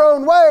going their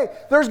own way.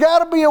 There's got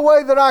to be a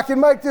way that I can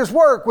make this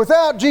work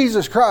without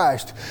Jesus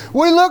Christ.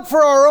 We look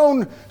for our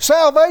own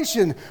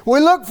salvation. We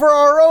look for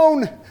our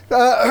own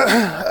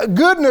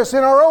goodness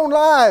in our own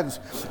lives.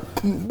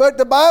 But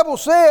the Bible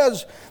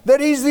says that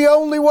He's the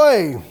only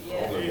way.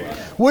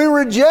 We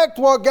reject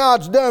what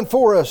God's done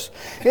for us.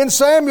 In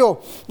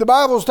Samuel, the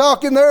Bible's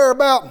talking there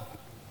about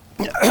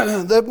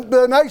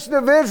the nation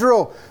of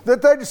Israel,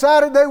 that they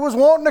decided they was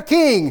wanting a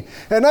king.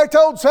 And they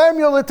told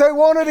Samuel that they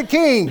wanted a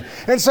king.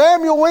 And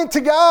Samuel went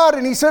to God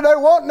and he said they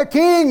wanting a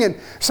king. And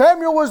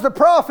Samuel was the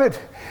prophet.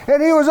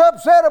 And he was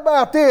upset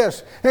about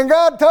this. And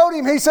God told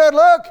him, He said,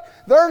 look,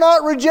 they're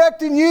not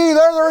rejecting you,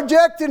 they're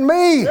rejecting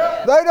me.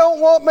 They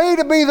don't want me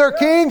to be their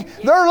king.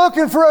 They're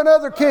looking for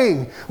another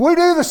king. We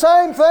do the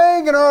same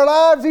thing in our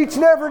lives each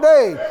and every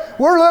day.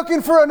 We're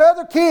looking for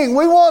another king.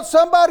 We want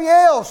somebody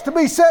else to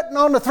be sitting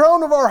on the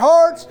throne of our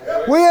hearts.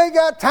 We ain't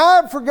got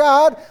time for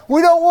God.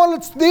 We don't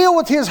want to deal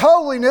with His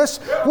holiness.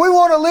 We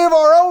want to live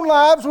our own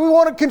lives. We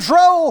want to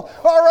control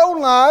our own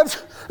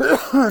lives.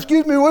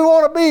 Excuse me, we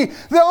want to be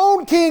the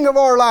own king of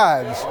our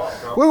lives.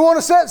 We want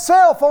to set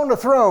self on the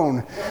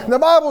throne. And the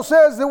Bible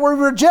says that we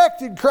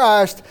rejected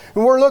Christ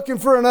and we're looking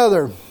for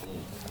another.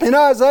 In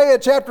Isaiah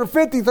chapter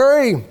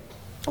 53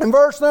 and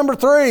verse number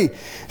 3, it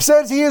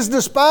says, He is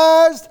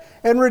despised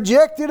and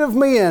rejected of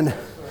men,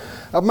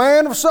 a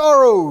man of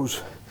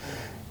sorrows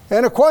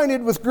and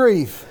acquainted with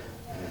grief.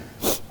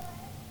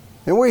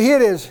 And we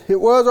hid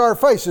it was our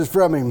faces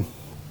from Him.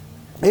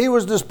 He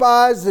was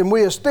despised and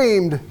we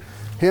esteemed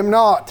Him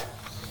not.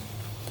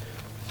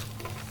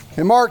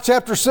 In Mark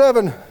chapter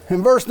 7,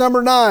 in verse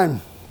number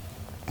 9,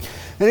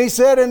 and He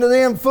said unto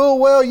them, full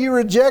well you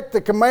reject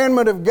the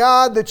commandment of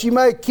God, that ye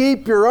may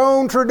keep your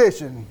own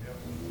tradition.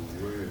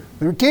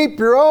 Keep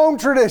your own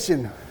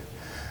tradition.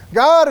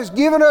 God has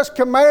given us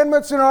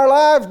commandments in our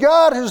lives.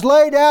 God has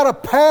laid out a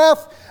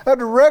path, a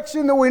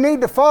direction that we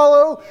need to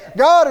follow.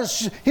 God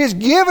has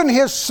given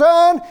His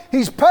Son.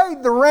 He's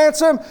paid the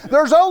ransom.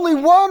 There's only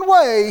one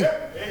way,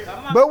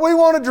 but we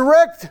want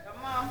to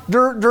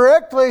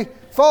directly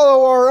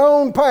follow our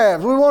own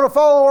paths. We want to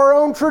follow our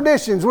own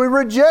traditions. We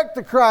reject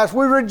the Christ.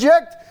 We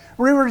reject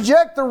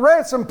the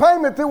ransom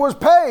payment that was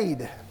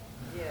paid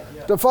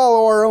to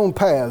follow our own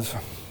paths.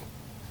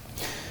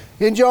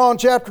 In John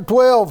chapter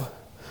 12,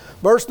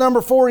 verse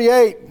number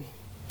 48,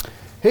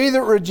 He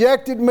that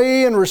rejected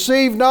me and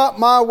received not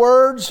my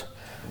words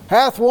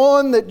hath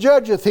one that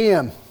judgeth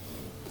him.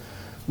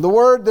 The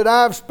word that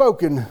I have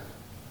spoken,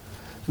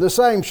 the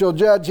same shall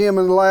judge him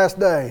in the last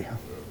day.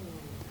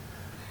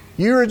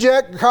 You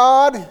reject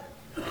God,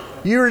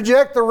 you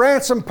reject the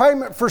ransom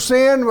payment for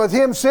sin with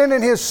Him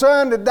sending His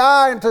Son to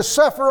die and to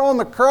suffer on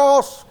the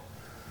cross,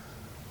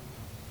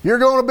 you're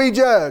going to be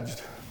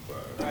judged.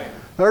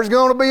 There's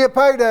going to be a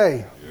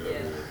payday.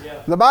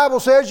 The Bible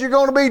says you're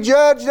going to be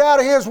judged out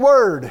of His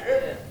Word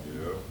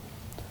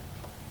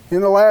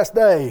in the last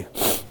day.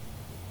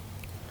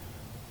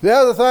 The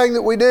other thing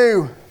that we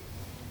do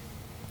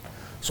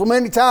so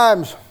many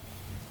times,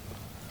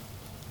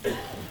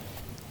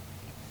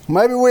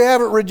 maybe we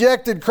haven't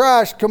rejected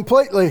Christ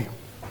completely.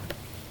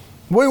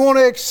 We want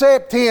to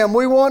accept Him.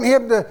 We want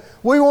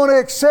to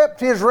accept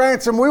His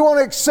ransom. We want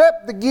to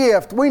accept the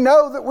gift. We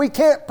know that we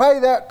can't pay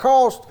that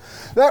cost,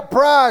 that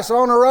price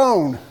on our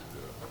own.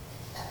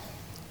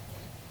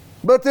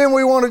 But then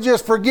we want to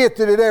just forget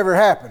that it ever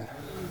happened.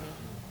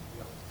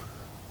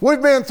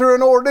 We've been through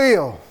an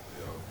ordeal.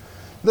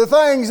 The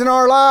things in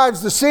our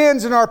lives, the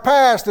sins in our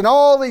past, and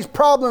all these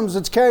problems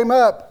that's came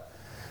up,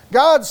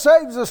 God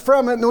saves us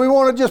from it, and we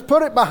want to just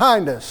put it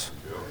behind us.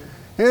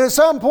 And at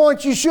some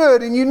point you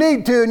should, and you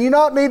need to, and you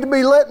not need to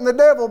be letting the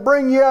devil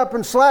bring you up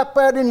and slap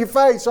that in your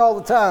face all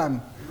the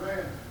time.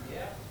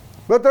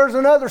 But there's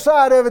another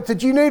side of it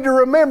that you need to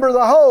remember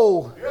the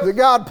hole that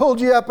God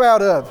pulled you up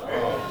out of.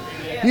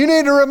 You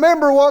need to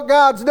remember what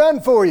God's done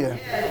for you.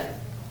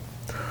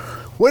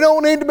 We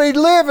don't need to be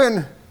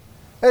living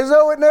as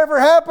though it never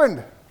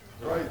happened.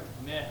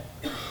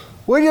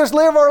 We just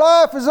live our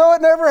life as though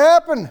it never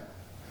happened.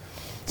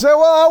 Say,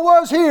 well, I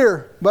was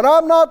here, but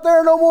I'm not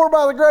there no more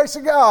by the grace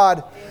of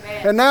God.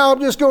 Amen. And now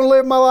I'm just going to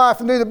live my life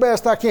and do the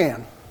best I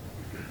can.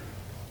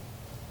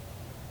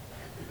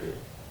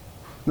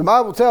 The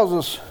Bible tells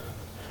us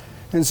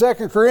in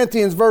 2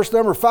 Corinthians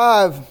chapter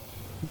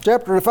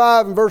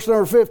 5 and verse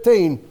number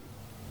 15,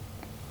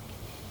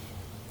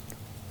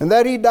 and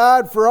that he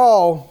died for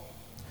all,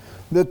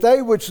 that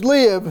they which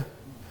live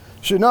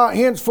should not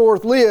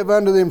henceforth live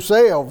unto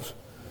themselves,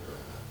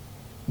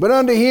 but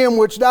unto him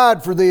which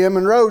died for them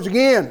and rose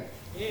again.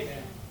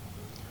 Amen.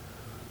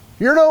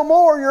 You're no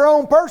more your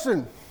own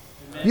person.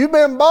 Amen. You've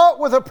been bought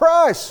with a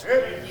price.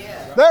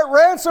 Amen. That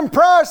ransom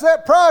price,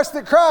 that price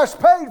that Christ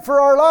paid for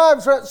our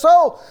lives, that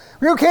soul,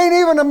 you can't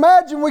even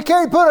imagine. We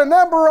can't put a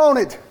number on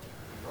it.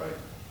 Right.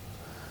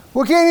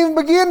 We can't even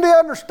begin to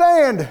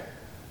understand.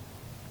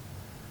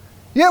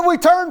 Yet we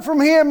turn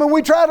from Him and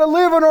we try to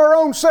live in our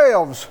own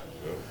selves.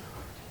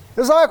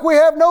 It's like we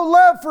have no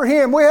love for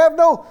Him. We have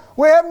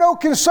no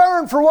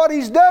concern for what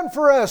He's done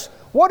for us.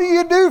 What do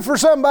you do for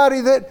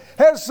somebody that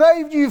has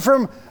saved you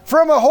from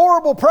a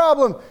horrible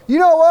problem? You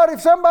know what? If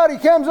somebody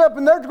comes up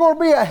and they're going to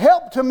be a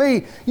help to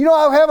me, you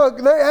know,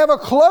 they have a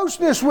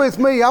closeness with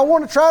me. I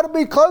want to try to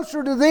be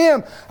closer to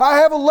them. I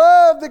have a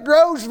love that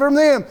grows from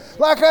them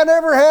like I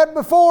never had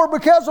before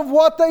because of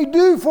what they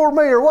do for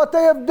me or what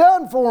they have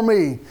done for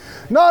me.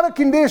 Not a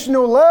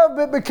conditional love,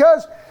 but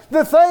because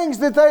the things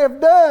that they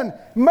have done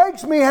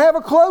makes me have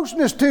a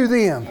closeness to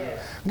them.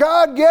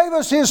 God gave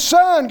us His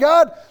Son.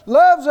 God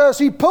loves us.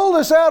 He pulled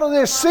us out of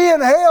this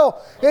sin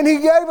hell, and He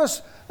gave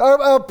us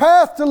a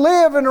path to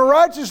live in a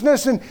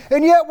righteousness, and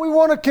yet we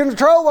want to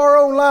control our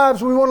own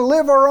lives. We want to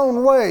live our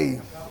own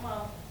way.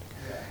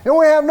 And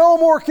we have no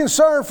more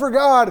concern for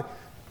God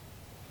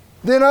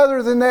than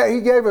other than that He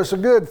gave us a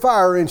good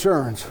fire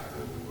insurance.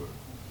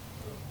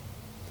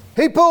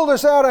 He pulled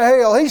us out of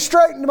hell. He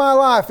straightened my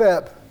life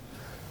up.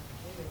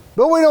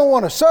 But we don't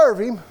want to serve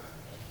Him.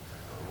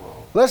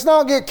 Let's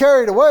not get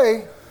carried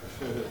away.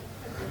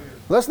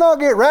 Let's not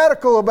get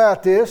radical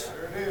about this.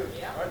 There it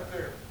is, right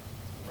there.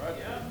 Right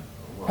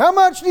there. How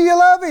much do you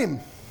love Him?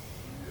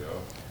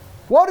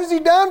 What has He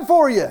done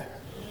for you?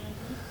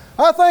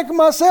 I think of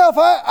myself,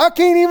 I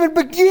can't even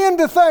begin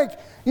to think.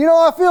 You know,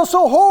 I feel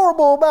so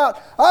horrible about,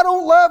 I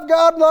don't love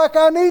God like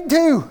I need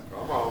to.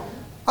 Come on.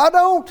 I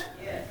don't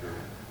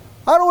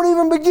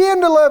even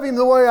begin to love Him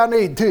the way I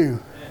need to.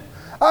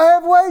 I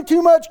have way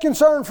too much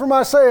concern for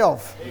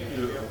myself.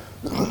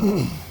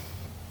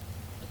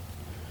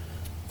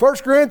 1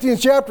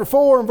 Corinthians chapter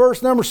 4 and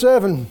verse number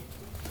 7.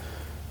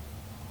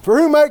 For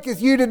who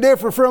maketh you to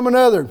differ from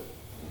another?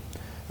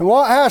 And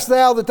what hast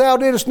thou that thou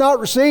didst not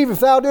receive? If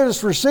thou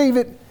didst receive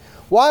it,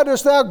 why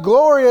dost thou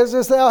glory as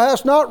if thou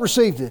hast not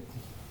received it?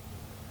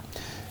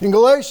 In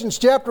Galatians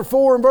chapter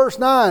 4 and verse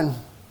 9.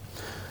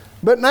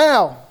 But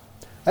now,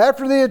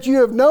 after that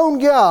you have known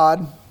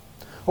God,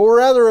 or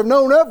rather have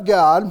known of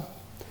God,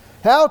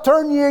 how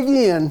turn ye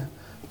again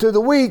to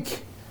the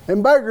weak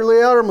and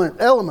beggarly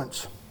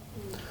elements,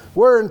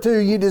 whereunto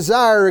ye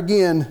desire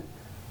again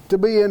to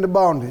be into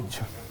bondage?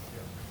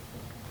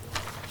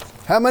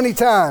 How many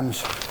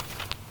times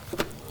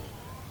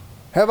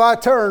have I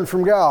turned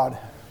from God?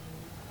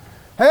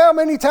 How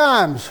many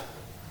times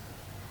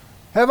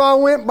have I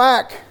went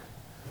back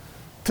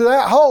to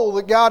that hole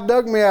that God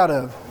dug me out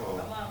of?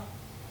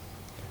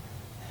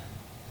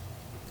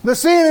 The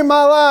sin in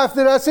my life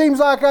that it seems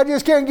like I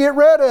just can't get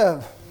rid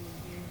of.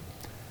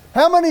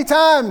 How many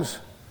times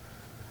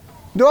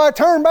do I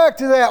turn back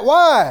to that?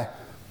 Why?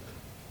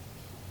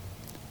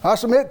 I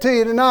submit to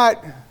you tonight,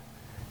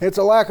 it's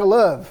a lack of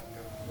love.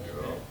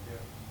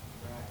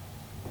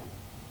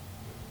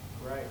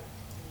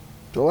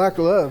 It's a lack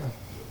of love.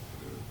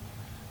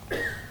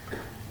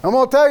 I'm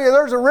going to tell you,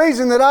 there's a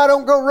reason that I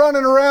don't go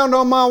running around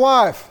on my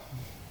wife.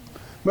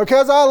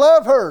 Because I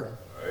love her.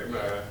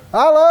 Amen.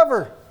 I love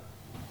her.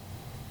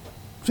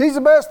 She's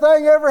the best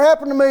thing ever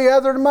happened to me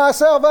other than my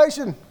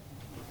salvation.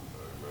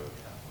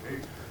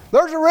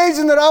 There's a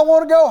reason that I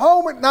want to go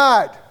home at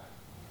night.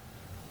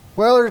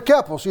 Well, there's a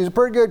couple. She's a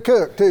pretty good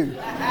cook, too.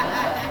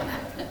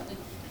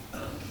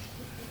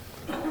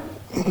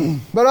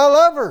 But I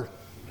love her.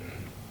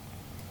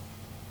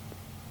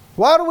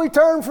 Why do we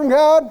turn from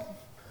God?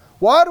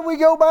 Why do we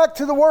go back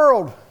to the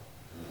world?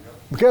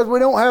 Because we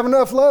don't have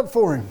enough love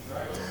for Him.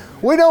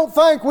 We don't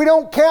think, we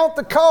don't count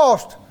the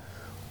cost.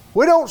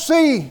 We don't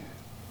see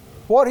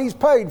what He's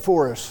paid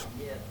for us.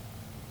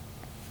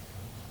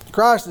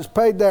 Christ has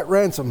paid that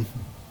ransom.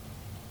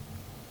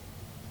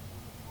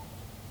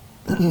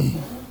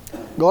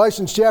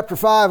 Galatians chapter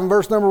 5 and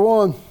verse number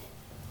 1.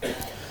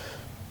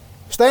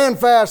 Stand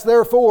fast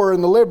therefore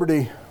in the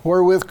liberty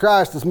wherewith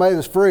Christ has made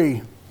us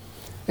free,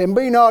 and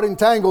be not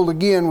entangled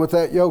again with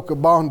that yoke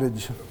of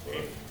bondage.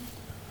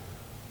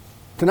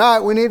 Tonight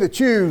we need to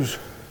choose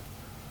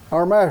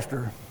our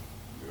master.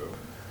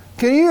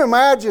 Can you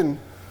imagine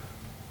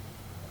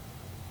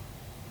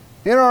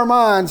in our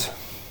minds,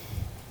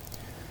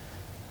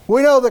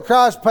 we know that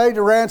Christ paid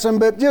the ransom,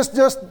 but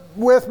just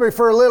with me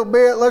for a little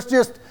bit, let's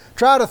just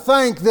try to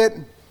think that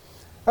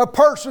a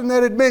person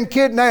that had been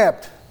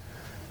kidnapped,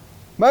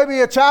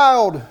 maybe a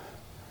child,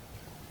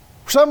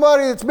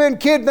 somebody that's been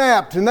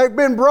kidnapped and they've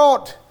been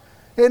brought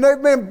and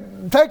they've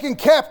been taken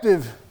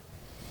captive,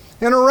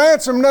 and a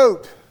ransom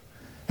note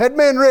had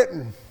been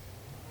written.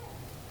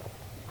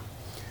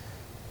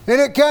 And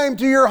it came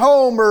to your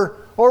home or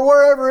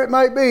wherever it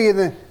may be.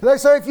 And they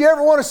say, if you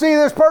ever want to see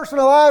this person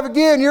alive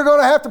again, you're going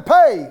to have to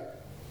pay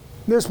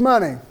this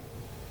money.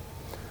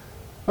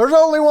 There's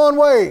only one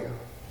way,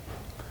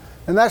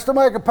 and that's to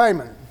make a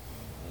payment.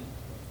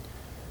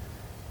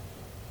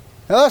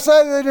 And let's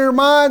say that in your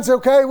minds,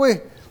 okay,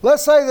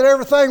 let's say that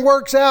everything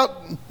works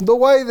out the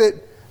way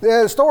that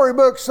the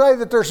storybooks say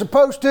that they're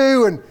supposed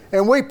to,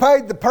 and we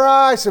paid the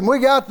price, and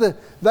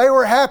they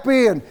were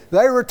happy, and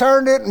they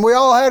returned it, and we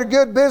all had a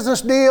good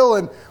business deal,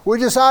 and we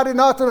decided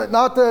not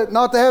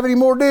to have any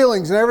more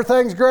dealings, and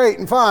everything's great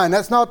and fine.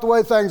 That's not the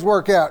way things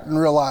work out in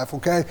real life,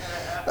 okay?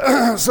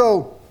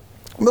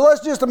 But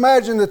let's just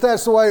imagine that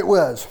that's the way it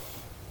was.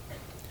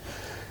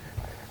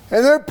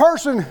 And that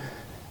person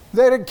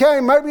that had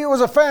came, maybe it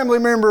was a family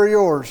member of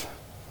yours,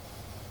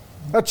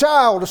 a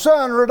child, a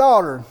son or a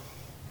daughter,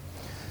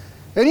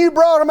 and you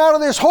brought them out of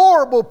this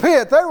horrible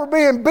pit. They were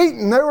being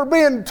beaten. They were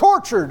being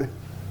tortured.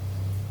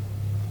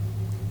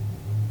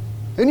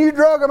 And you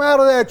drug them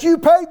out of that. You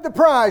paid the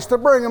price to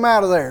bring them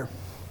out of there.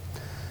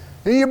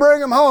 And you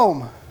bring them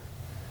home.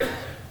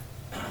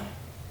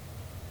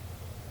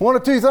 One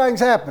of two things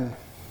happened.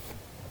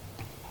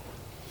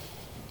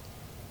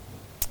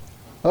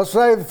 Let's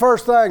say the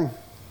first thing.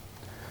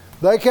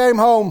 They came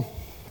home.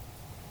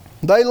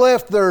 They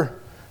left their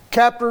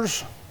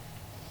captors,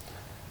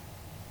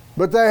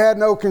 but they had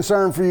no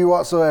concern for you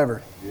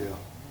whatsoever. Yeah.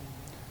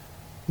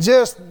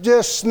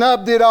 Just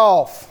snubbed it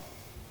off.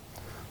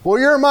 Well,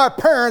 you're my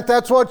parent.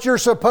 That's what you're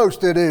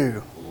supposed to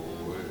do.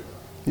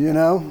 You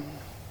know?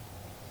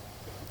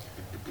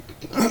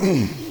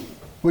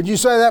 Would you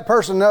say that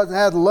person doesn't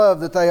have the love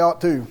that they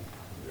ought to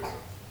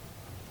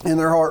in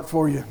their heart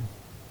for you?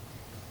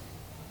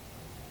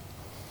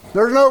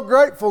 There's no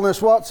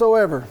gratefulness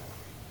whatsoever.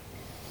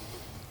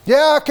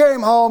 Yeah, I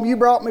came home. You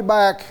brought me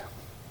back.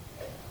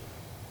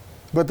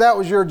 But that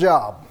was your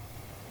job.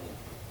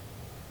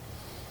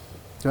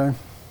 Okay?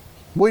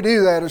 We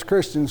do that as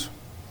Christians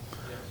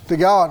to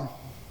God.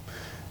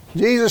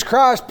 Jesus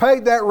Christ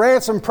paid that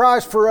ransom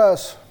price for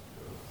us.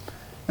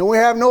 And we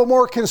have no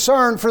more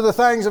concern for the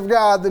things of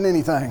God than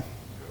anything.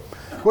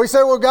 We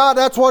say, well, God,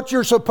 that's what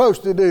you're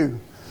supposed to do.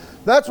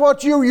 That's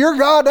what you're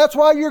God. That's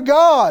why you're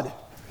God.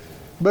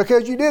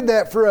 Because you did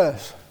that for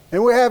us.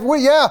 And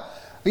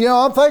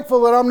I'm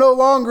thankful that I'm no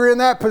longer in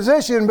that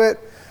position, but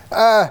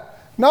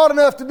not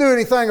enough to do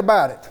anything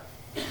about it.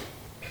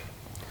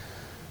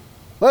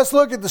 Let's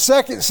look at the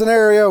second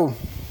scenario.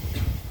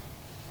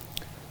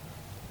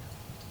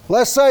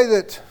 Let's say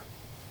that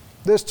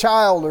this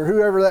child or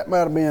whoever that might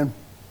have been,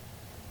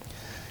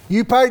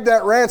 you paid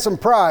that ransom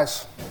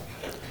price.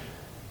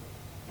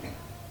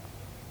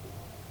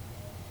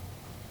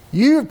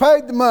 You've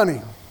paid the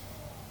money.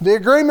 The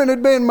agreement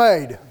had been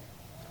made.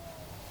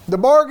 The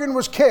bargain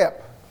was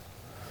kept.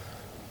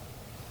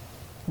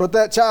 But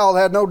that child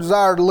had no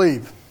desire to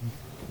leave.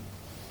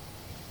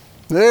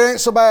 It ain't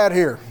so bad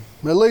here.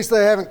 At least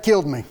they haven't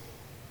killed me.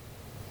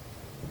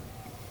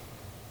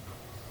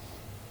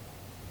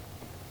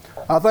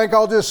 I think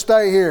I'll just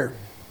stay here.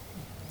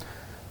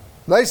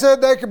 They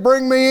said they could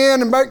bring me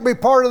in and make me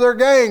part of their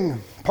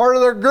gang, part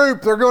of their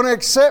group. They're going to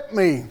accept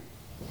me.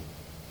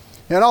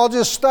 And I'll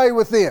just stay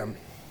with them.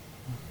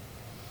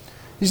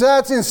 You say,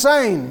 that's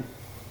insane.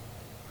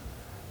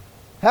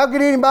 How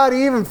could anybody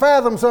even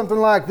fathom something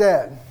like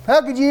that?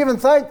 How could you even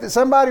think that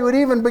somebody would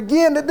even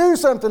begin to do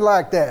something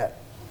like that?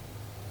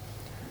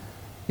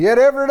 Yet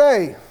every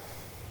day,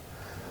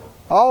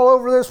 all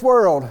over this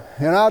world,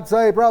 and I'd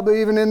say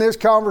probably even in this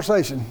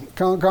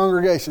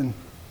congregation,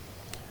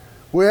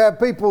 we have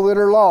people that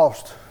are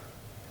lost.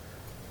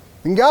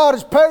 And God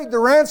has paid the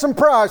ransom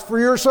price for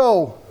your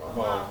soul.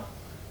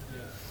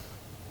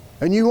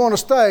 And you want to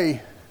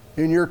stay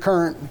in your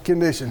current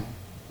condition.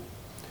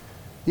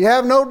 You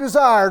have no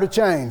desire to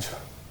change.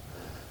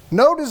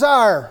 No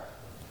desire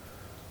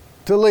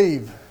to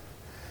leave.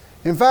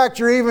 In fact,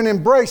 you're even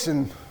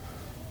embracing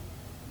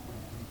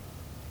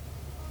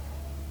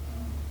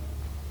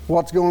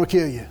what's going to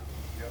kill you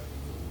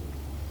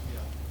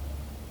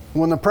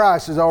when the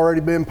price has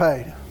already been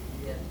paid.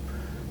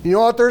 You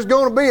know what? There's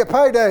going to be a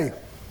payday.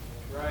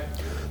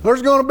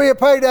 There's going to be a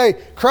payday.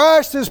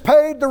 Christ has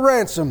paid the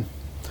ransom,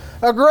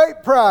 a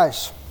great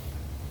price.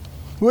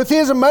 With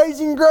His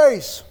amazing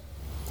grace,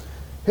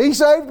 He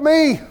saved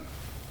me,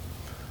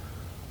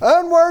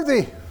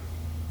 unworthy,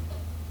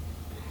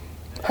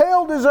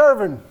 hell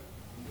deserving.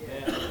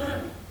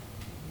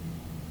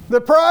 The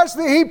price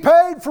that He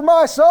paid for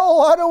my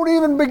soul, I don't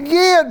even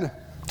begin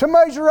to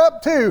measure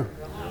up to.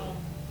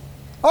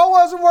 I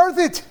wasn't worth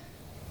it.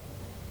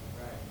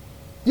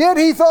 Yet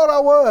He thought I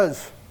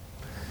was.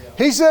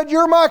 He said,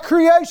 you're my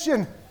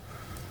creation.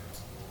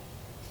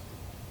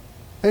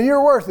 And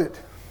you're worth it.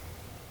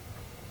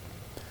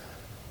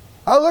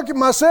 I look at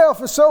myself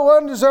as so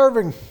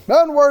undeserving,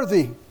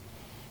 unworthy,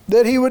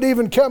 that He would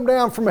even come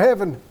down from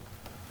heaven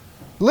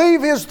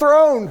leave His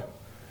throne,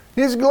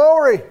 His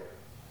glory,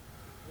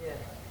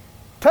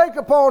 take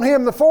upon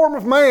Him the form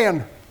of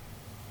man,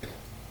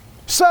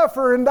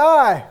 suffer and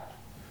die.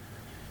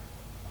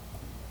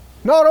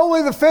 Not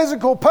only the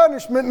physical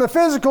punishment and the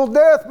physical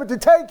death, but to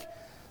take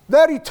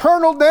that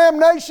eternal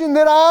damnation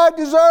that I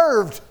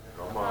deserved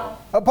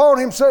upon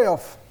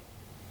Himself.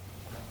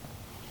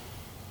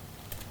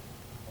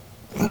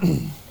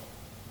 I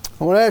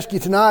want to ask you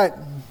tonight,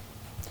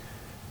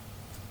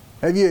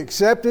 have you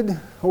accepted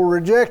or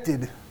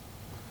rejected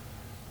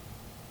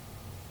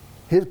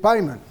His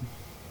payment?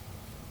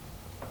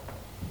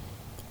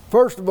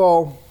 First of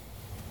all,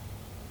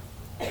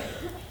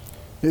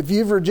 if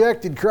you've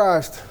rejected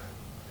Christ,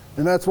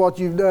 and that's what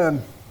you've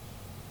done,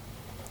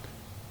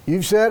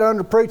 you've sat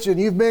under preaching,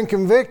 you've been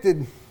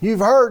convicted, you've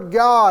heard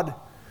God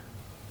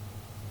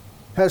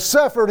has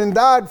suffered and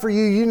died for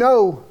you, you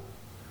know,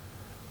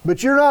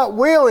 but you're not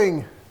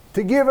willing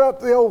to give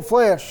up the old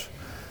flesh.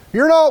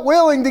 You're not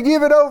willing to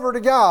give it over to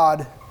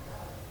God.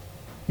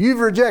 You've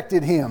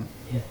rejected Him.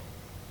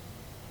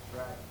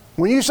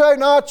 When you say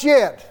not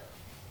yet,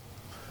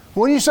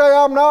 when you say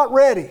I'm not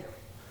ready,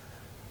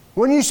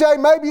 when you say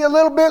maybe a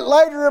little bit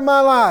later in my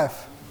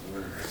life,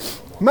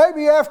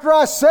 maybe after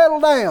I settle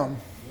down,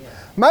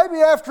 maybe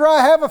after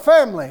I have a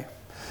family,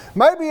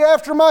 maybe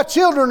after my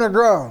children are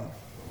grown,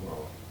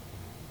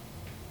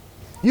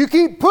 you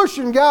keep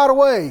pushing God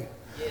away.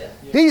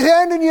 He's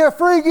handing you a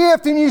free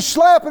gift and you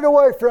slap it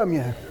away from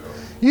you.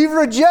 You've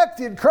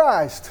rejected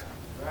Christ.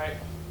 Right.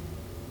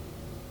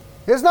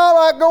 It's not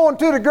like going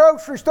to the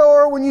grocery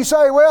store when you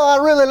say, well, I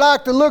really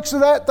like the looks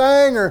of that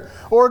thing,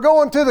 or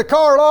going to the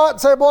car lot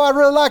and say, boy, I'd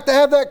really like to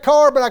have that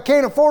car, but I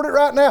can't afford it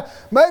right now.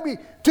 Maybe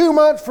 2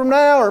 months from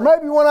now, or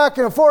maybe when I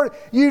can afford it.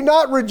 You've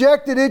not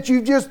rejected it,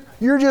 you're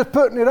just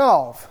putting it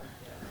off.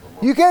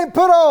 You can't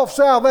put off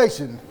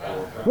salvation.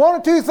 One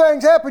of two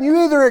things happen.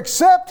 You either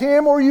accept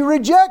Him or you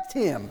reject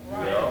Him.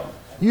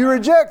 You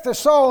reject the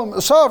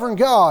sovereign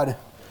God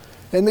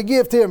and the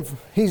gift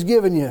He's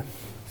given you.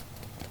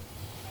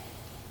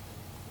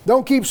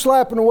 Don't keep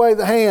slapping away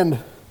the hand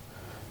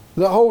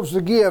that holds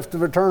the gift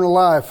of eternal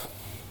life.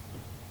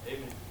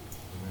 Amen.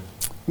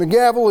 The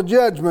gavel of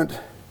judgment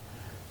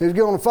is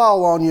going to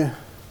fall on you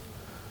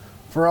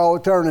for all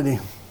eternity.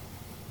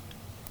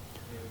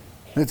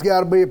 It's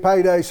got to be a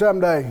payday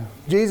someday.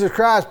 Jesus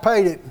Christ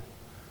paid it,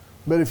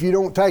 but if you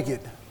don't take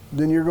it,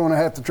 then you're going to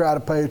have to try to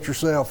pay it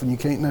yourself, and you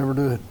can't never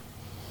do it.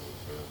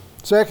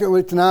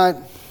 Secondly, tonight,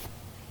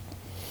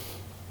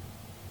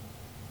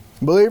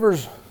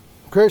 believers,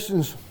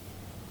 Christians,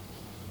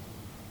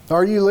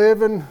 are you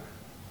living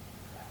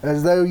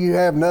as though you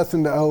have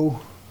nothing to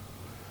owe?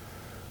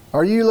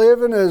 Are you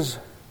living as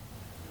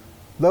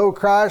though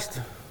Christ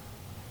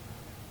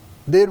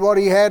did what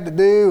He had to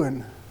do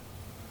and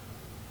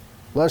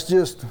let's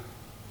just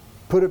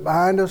put it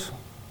behind us?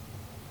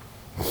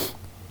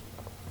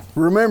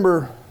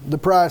 Remember the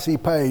price He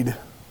paid.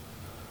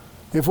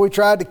 If we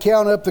tried to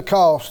count up the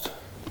cost,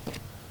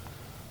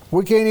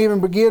 we can't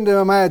even begin to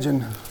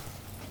imagine.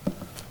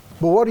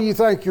 But what do you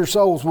think your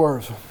soul's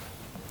worth?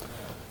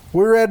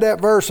 We read that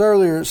verse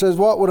earlier. It says,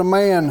 what would a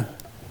man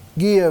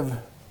give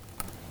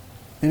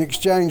in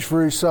exchange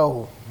for his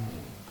soul?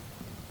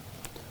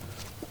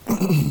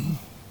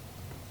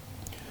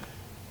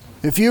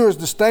 If you was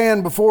to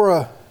stand before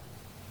a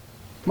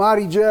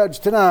mighty judge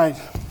tonight,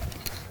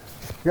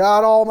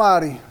 God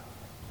Almighty,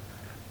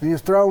 and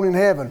His throne in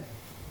heaven,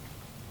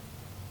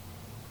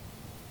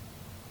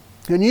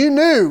 and you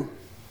knew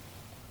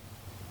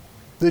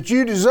that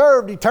you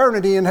deserved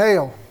eternity in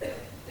hell,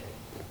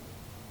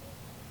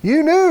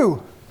 you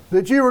knew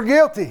that you were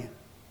guilty,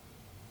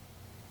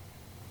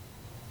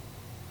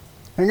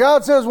 and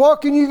God says,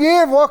 what can you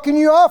give? What can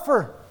you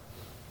offer?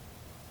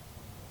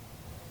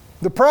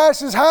 The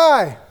price is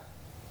high.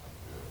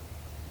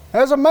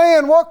 As a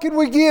man, what could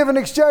we give in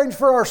exchange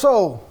for our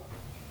soul?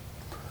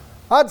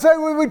 I'd say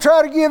we would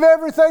try to give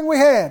everything we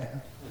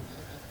had.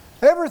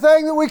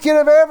 Everything that we could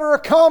have ever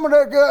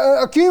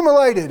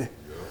accumulated.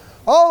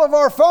 All of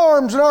our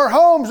farms and our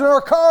homes and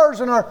our cars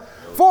and our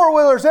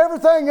four-wheelers,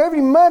 everything,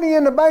 every money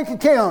in the bank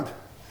account.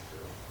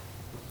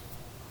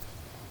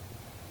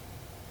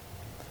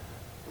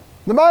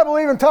 The Bible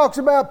even talks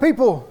about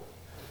people.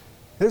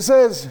 It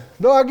says,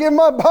 though I give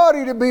my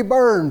body to be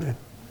burned.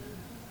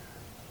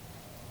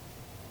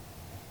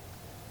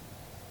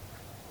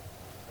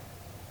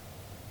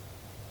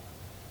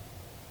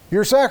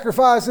 Your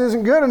sacrifice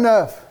isn't good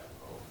enough.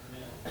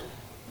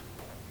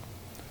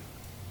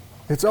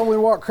 It's only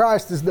what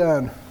Christ has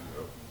done.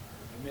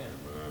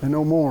 And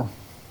no more.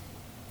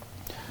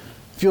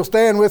 If you'll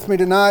stand with me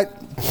tonight.